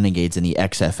Dallas Renegades in the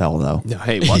XFL though. No,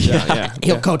 hey, watch out! Yeah,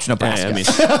 he'll coach Nebraska.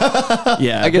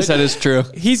 I guess that is true.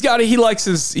 He's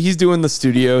doing the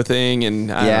studio thing, and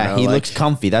he looks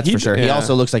comfy. That's for sure. Yeah. He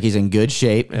also looks like he's in good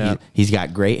shape. Yeah. He's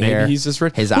got great hair. He's just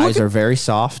rich. His eyes are very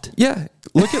soft. Yeah.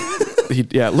 Look at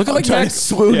Look at like trying Mac, to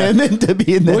swoon him into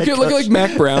being the look head at coach.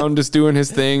 Mac Brown just doing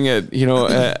his thing at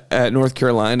North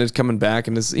Carolina, is coming back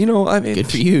and is I mean, Good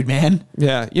for you, man.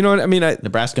 yeah, you know what I mean.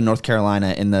 Nebraska, North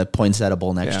Carolina in the Poinsettia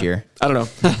Bowl next year. I don't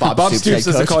know. Bob Bob Stoops, Stoops head is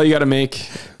the coach. call you got to make.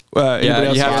 Anybody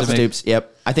else you have thoughts? to make- Stoops.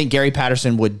 Yep. I think Gary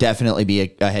Patterson would definitely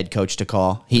be a head coach to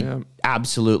call. He Yeah.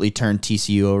 absolutely turned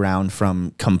TCU around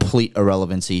from complete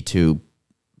irrelevancy to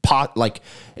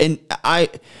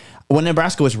when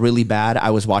Nebraska was really bad,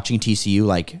 I was watching TCU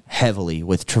like heavily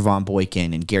with Trevon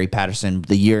Boykin and Gary Patterson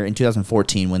the year in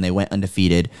 2014 when they went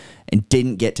undefeated and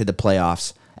didn't get to the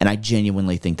playoffs. And I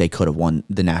genuinely think they could have won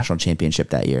the national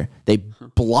championship that year. They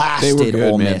blasted They were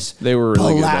good, Ole man. Miss. They were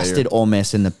really good that blasted year. Ole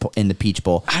Miss in the Peach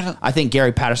Bowl. I think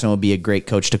Gary Patterson would be a great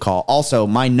coach to call. Also,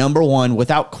 my number one,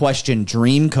 without question,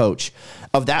 dream coach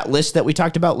of that list that we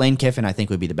talked about, Lane Kiffin, I think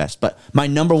would be the best. But my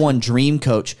number one dream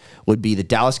coach would be the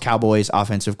Dallas Cowboys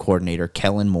offensive coordinator,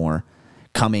 Kellen Moore.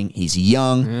 He's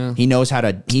young. He knows how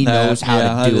to. He knows how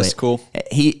yeah, to do that is it. cool.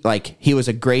 He was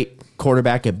a great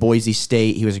quarterback at Boise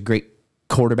State. He was a great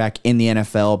quarterback in the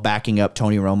NFL, backing up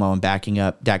Tony Romo and backing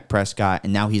up Dak Prescott,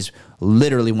 and now he's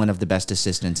literally one of the best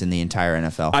assistants in the entire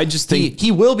NFL. I just think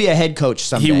he will be a head coach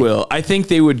someday. he will. I think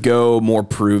they would go more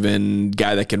proven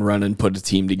guy that can run and put a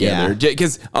team together. Yeah.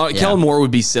 Because Kellen Moore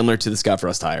would be similar to the Scott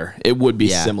Frost hire. It would be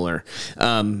Yeah. similar,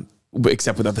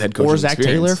 except without the head coach Or Zach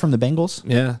Taylor from the Bengals.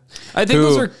 Yeah, I think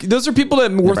those are people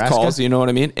that are worth Nebraska? calls. You know what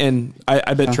I mean? And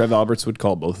I bet Trev Alberts would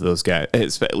call both of those guys,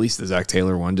 at least the Zach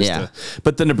Taylor one.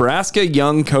 But the Nebraska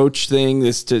young coach thing,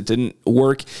 this didn't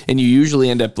work, and you usually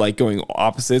end up like going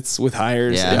opposites with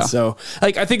hires. Yeah. And so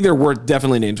like I think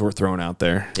definitely names worth throwing out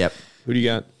there. Yep. Who do you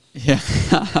got? Yeah.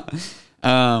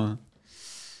 I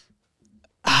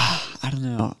don't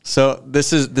know. So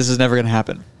this is never gonna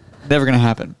happen. Never gonna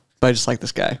happen. But I just like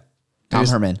this guy. Tom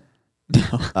Herman.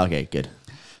 Okay, good.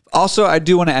 Also, I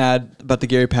do want to add about the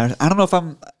Gary Patterson. I don't know if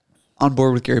I'm on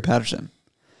board with Gary Patterson.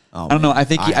 Oh, I don't know. man. I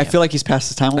think I feel like he's past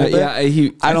his time a little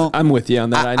bit. I'm with you on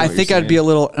that. I think I'd be a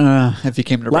little if he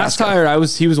came to last Nebraska. hire.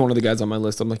 He was one of the guys on my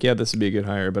list. I'm like, yeah, this would be a good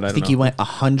hire, but I think he went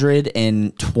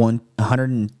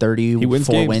 134 He wins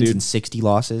games, wins dude. and 60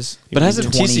 losses. But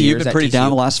hasn't 20 TCU years been at pretty down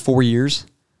TCU? the last 4 years?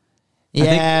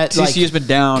 Yeah, I think TCU's been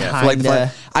down. For like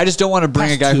kinda. I just don't want to bring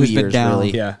a Past guy 2 who's been years, down.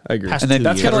 really. Yeah, I agree. Past And then 2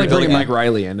 That's years. kind of like Really bringing good. Mike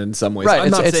Riley in some ways. Right,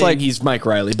 I'm not it's saying like- he's Mike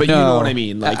Riley, but you know what I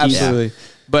mean. Like he's, absolutely.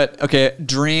 But okay,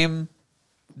 dream,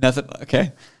 nothing.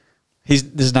 Okay, this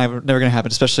is never going to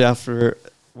happen, especially after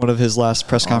one of his last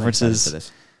press Oh, I'm excited conferences. for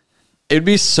this. It'd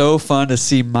be so fun to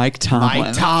see Mike Tomlin.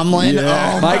 Mike Tomlin.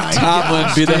 Yeah. Oh, Mike my Tomlin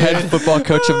gosh, be the dude. head football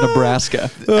coach of Nebraska.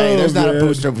 Hey, there's not a man.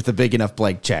 poster with a big enough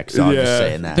blank check, so I'm just Yeah.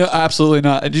 saying that. No, absolutely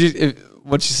not.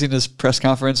 Once you seen his press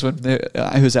conference when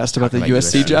he was asked about the Talking about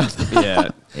USC job, yeah.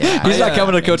 Yeah. he's not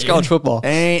coming to coach college football.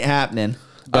 Ain't happening.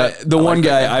 But the one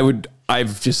guy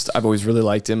I've always really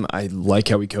liked him. I like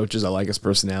how he coaches. I like his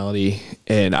personality,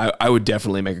 and I would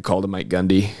definitely make a call to Mike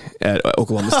Gundy at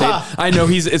Oklahoma State. I know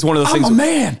it's one of those I'm things. a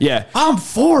man. Yeah, I'm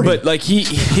 40. but like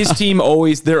his team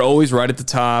they're always right at the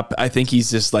top. I think he's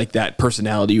just like that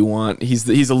personality you want.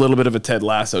 He's a little bit of a Ted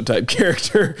Lasso type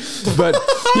character, but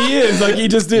he is like he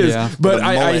just is. Yeah. But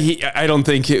The I don't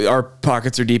think our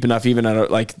pockets are deep enough. Even at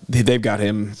like they've got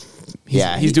him.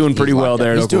 He's doing pretty well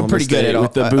there. He's At doing Oklahoma pretty good State at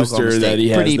with the Oklahoma booster State. that he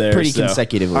has there. Pretty so.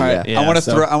 consecutively. All right, Yeah. I want to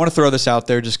so- throw this out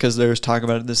there just because there's talk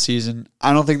about it this season.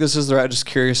 I don't think this is the right. Just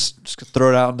curious, just throw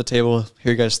it out on the table.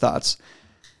 Hear you guys' thoughts.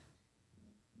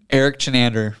 Eric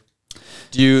Chenander,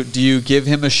 do you give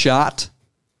him a shot?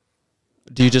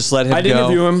 Do you just let him I'd go?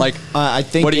 interview him. Like, I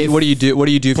think what do you do? What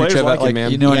do you do if you Players try like to him,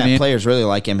 man. you know what I mean? Players really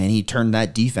like him, and he turned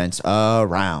that defense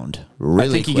around really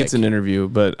I think he quick. gets an interview,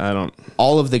 but I don't.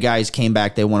 All of the guys came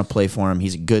back. They want to play for him.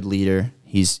 He's a good leader.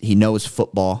 He knows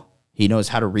football. He knows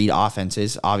how to read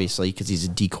offenses, obviously, because he's a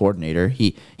D coordinator.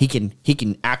 He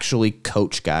can actually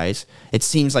coach guys. It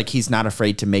seems like he's not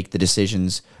afraid to make the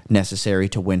decisions necessary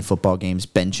to win football games,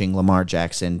 benching Lamar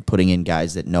Jackson, putting in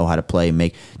guys that know how to play,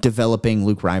 developing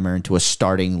Luke Reimer into a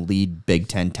starting lead Big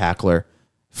Ten tackler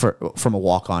from a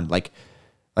walk-on. Like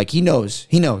he knows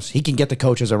he can get the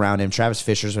coaches around him. Travis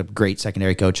Fisher's a great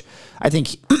secondary coach. I think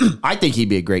he'd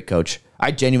be a great coach.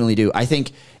 I genuinely do. I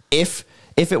think if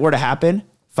it were to happen,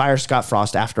 fire Scott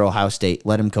Frost after Ohio State.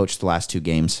 Let him coach the last 2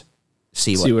 games.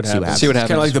 See what happens. See what It's kind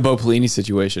happens. of like the Bo Pelini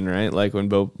situation, right? Like when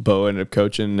Bo ended up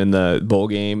coaching in the bowl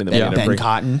game, and then we ended up Ben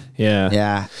Cotton. Yeah.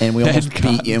 Yeah. And we almost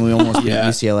beat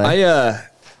UCLA.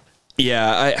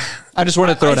 I just want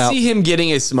to throw it I out. see him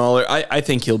getting a smaller. I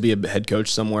think he'll be a head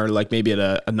coach somewhere, like maybe at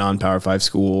a non-Power 5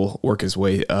 school, work his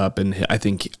way up, and I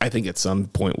think at some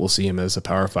point we'll see him as a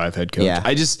Power 5 head coach. Yeah.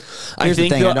 I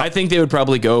think they would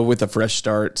probably go with a fresh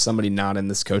start, somebody not in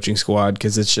this coaching squad,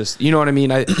 because it's just, you know what I mean.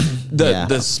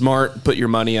 The smart put your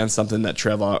money on something that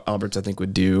Trev Alberts I think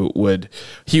would do.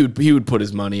 He would put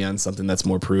his money on something that's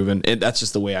more proven, and that's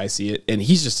just the way I see it. And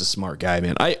he's just a smart guy,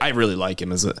 man. I really like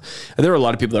him there were a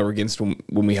lot of people that were against when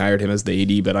we hired him as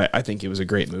the AD, but I think it was a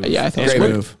great move. Yeah, I think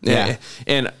great move. Yeah.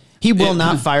 And he will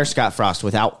not fire Scott Frost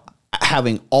without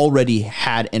having already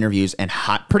had interviews and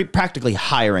practically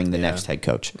hiring the next head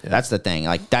coach. Yeah. That's the thing.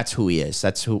 Like, that's who he is.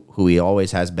 That's who he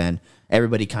always has been.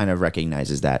 Everybody kind of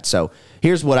recognizes that. So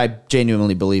here's what I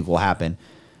genuinely believe will happen.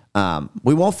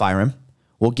 We won't fire him.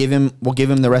 We'll give him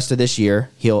the rest of this year.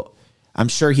 I'm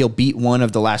sure he'll beat one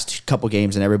of the last couple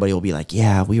games, and everybody will be like,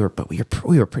 "Yeah, we were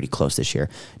pretty close this year."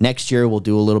 Next year we'll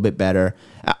do a little bit better.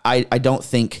 I don't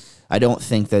think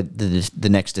that the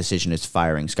next decision is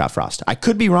firing Scott Frost. I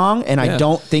could be wrong, and I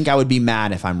don't think I would be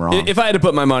mad if I'm wrong. If I had to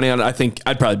put my money on it, I think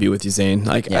I'd probably be with you, Zane.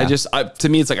 Like, to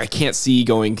me, it's like I can't see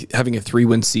having a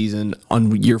 3-win season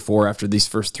on year 4 after these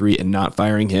first 3 and not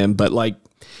firing him. But like,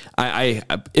 I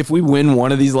if we win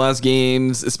one of these last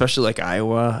games, especially like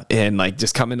Iowa, and like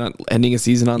just ending a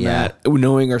season on that,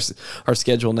 knowing our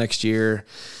schedule next year,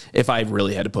 if I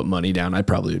really had to put money down, I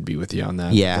probably would be with you on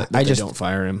that. Yeah, I just don't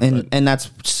fire him. And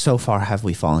that's so far have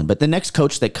we fallen. But the next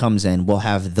coach that comes in will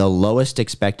have the lowest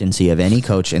expectancy of any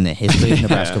coach in the history of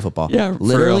Nebraska football. Yeah,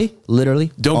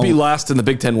 literally. Don't be last in the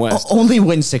Big Ten West. Only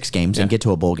win 6 games and get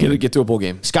to a bowl game. Get to a bowl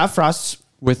game. Scott Frost's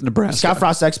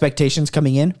expectations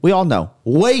coming in, we all know,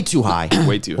 way too high.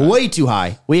 Way too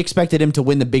high. We expected him to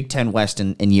win the Big Ten West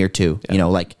in year 2.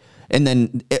 Yeah. And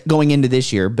then going into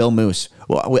this year, Bill Moose,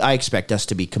 I expect us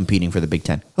to be competing for the Big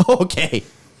Ten. Okay.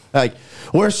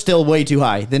 We're still way too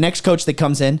high. The next coach that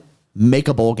comes in, make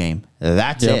a bowl game.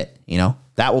 That's it.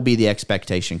 That will be the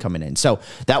expectation coming in. So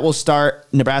that will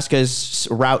start Nebraska's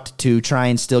route to try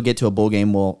and still get to a bowl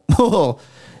game. We'll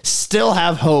still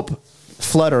have hope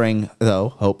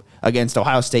against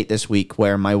Ohio State this week,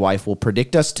 where my wife will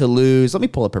predict us to lose. Let me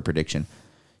pull up her prediction.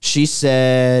 She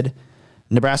said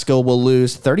Nebraska will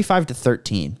lose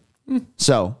 35-13.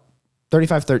 So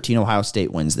 35-13 Ohio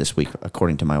State wins this week,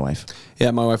 according to my wife.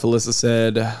 Yeah, my wife Alyssa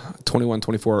said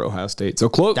 21-24 Ohio State. So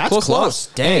close. That's close.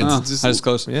 Dang. That's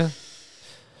close. Yeah.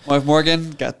 My wife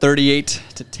Morgan got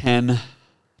 38-10.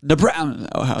 Nebraska,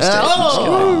 Ohio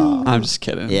State. I'm just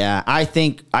kidding. Yeah, I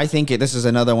think this is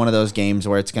another one of those games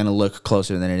where it's going to look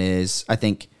closer than it is. I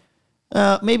think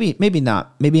maybe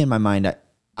not. Maybe in my mind,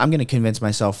 I'm going to convince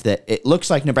myself that it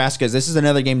looks like this is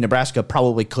another game Nebraska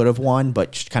probably could have won,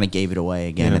 but just kind of gave it away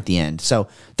again at the end. So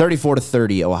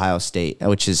 34-30 Ohio State,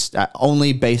 which is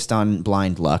only based on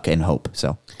blind luck and hope.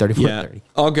 So 34-30.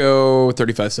 I'll go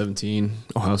 35-17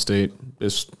 Ohio State.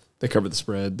 They cover the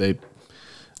spread.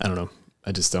 I don't know.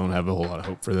 I just don't have a whole lot of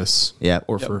hope for this.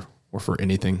 Or for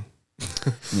anything.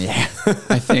 Yeah.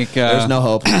 I think there's no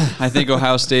hope. I think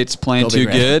Ohio State's playing too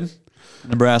good.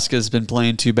 Nebraska's been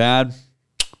playing too bad.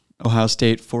 Ohio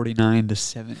State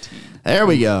 49-17. There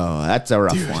we go. That's a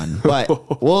rough one.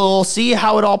 But we'll see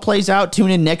how it all plays out. Tune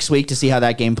in next week to see how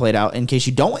that game played out. If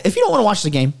you don't want to watch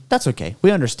the game, that's okay. We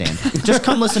understand. Just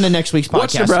come listen to next week's podcast.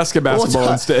 Watch Nebraska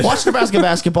basketball instead. Watch Nebraska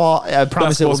basketball. I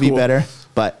promise it will be better.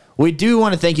 But we do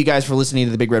want to thank you guys for listening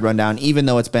to the Big Red Rundown, even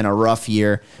though it's been a rough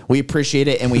year. We appreciate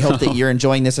it, and we hope that you're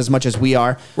enjoying this as much as we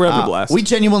are. We're having a blast. We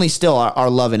genuinely still are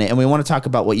loving it, and we want to talk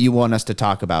about what you want us to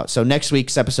talk about. So next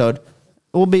week's episode,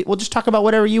 we'll just talk about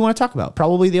whatever you want to talk about.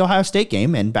 Probably the Ohio State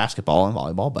game and basketball and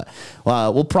volleyball, but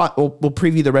we'll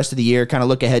preview the rest of the year, kind of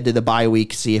look ahead to the bye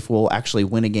week, see if we'll actually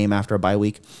win a game after a bye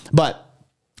week. But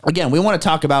again, we want to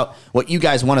talk about what you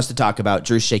guys want us to talk about.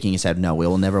 Drew's shaking his head. No, we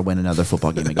will never win another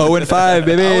football game again. 0-5,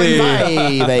 baby.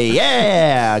 0-5,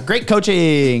 yeah. Great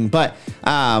coaching. But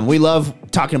we love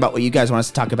talking about what you guys want us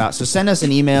to talk about. So send us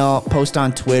an email, post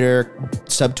on Twitter,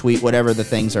 subtweet, whatever the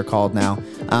things are called now.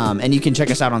 And you can check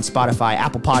us out on Spotify,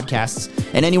 Apple Podcasts,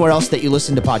 and anywhere else that you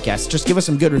listen to podcasts. Just give us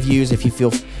some good reviews if you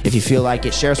feel like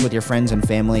it. Share us with your friends and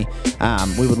family.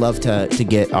 We would love to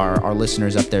get our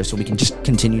listeners up there so we can just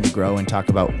continue to grow and talk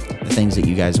about the things that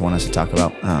you guys want us to talk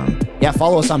about.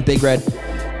 Follow us on Big Red.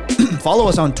 Follow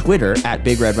us on Twitter at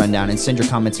Big Red Rundown and send your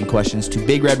comments and questions to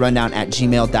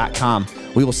bigredrundown@gmail.com.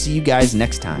 We will see you guys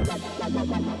next time.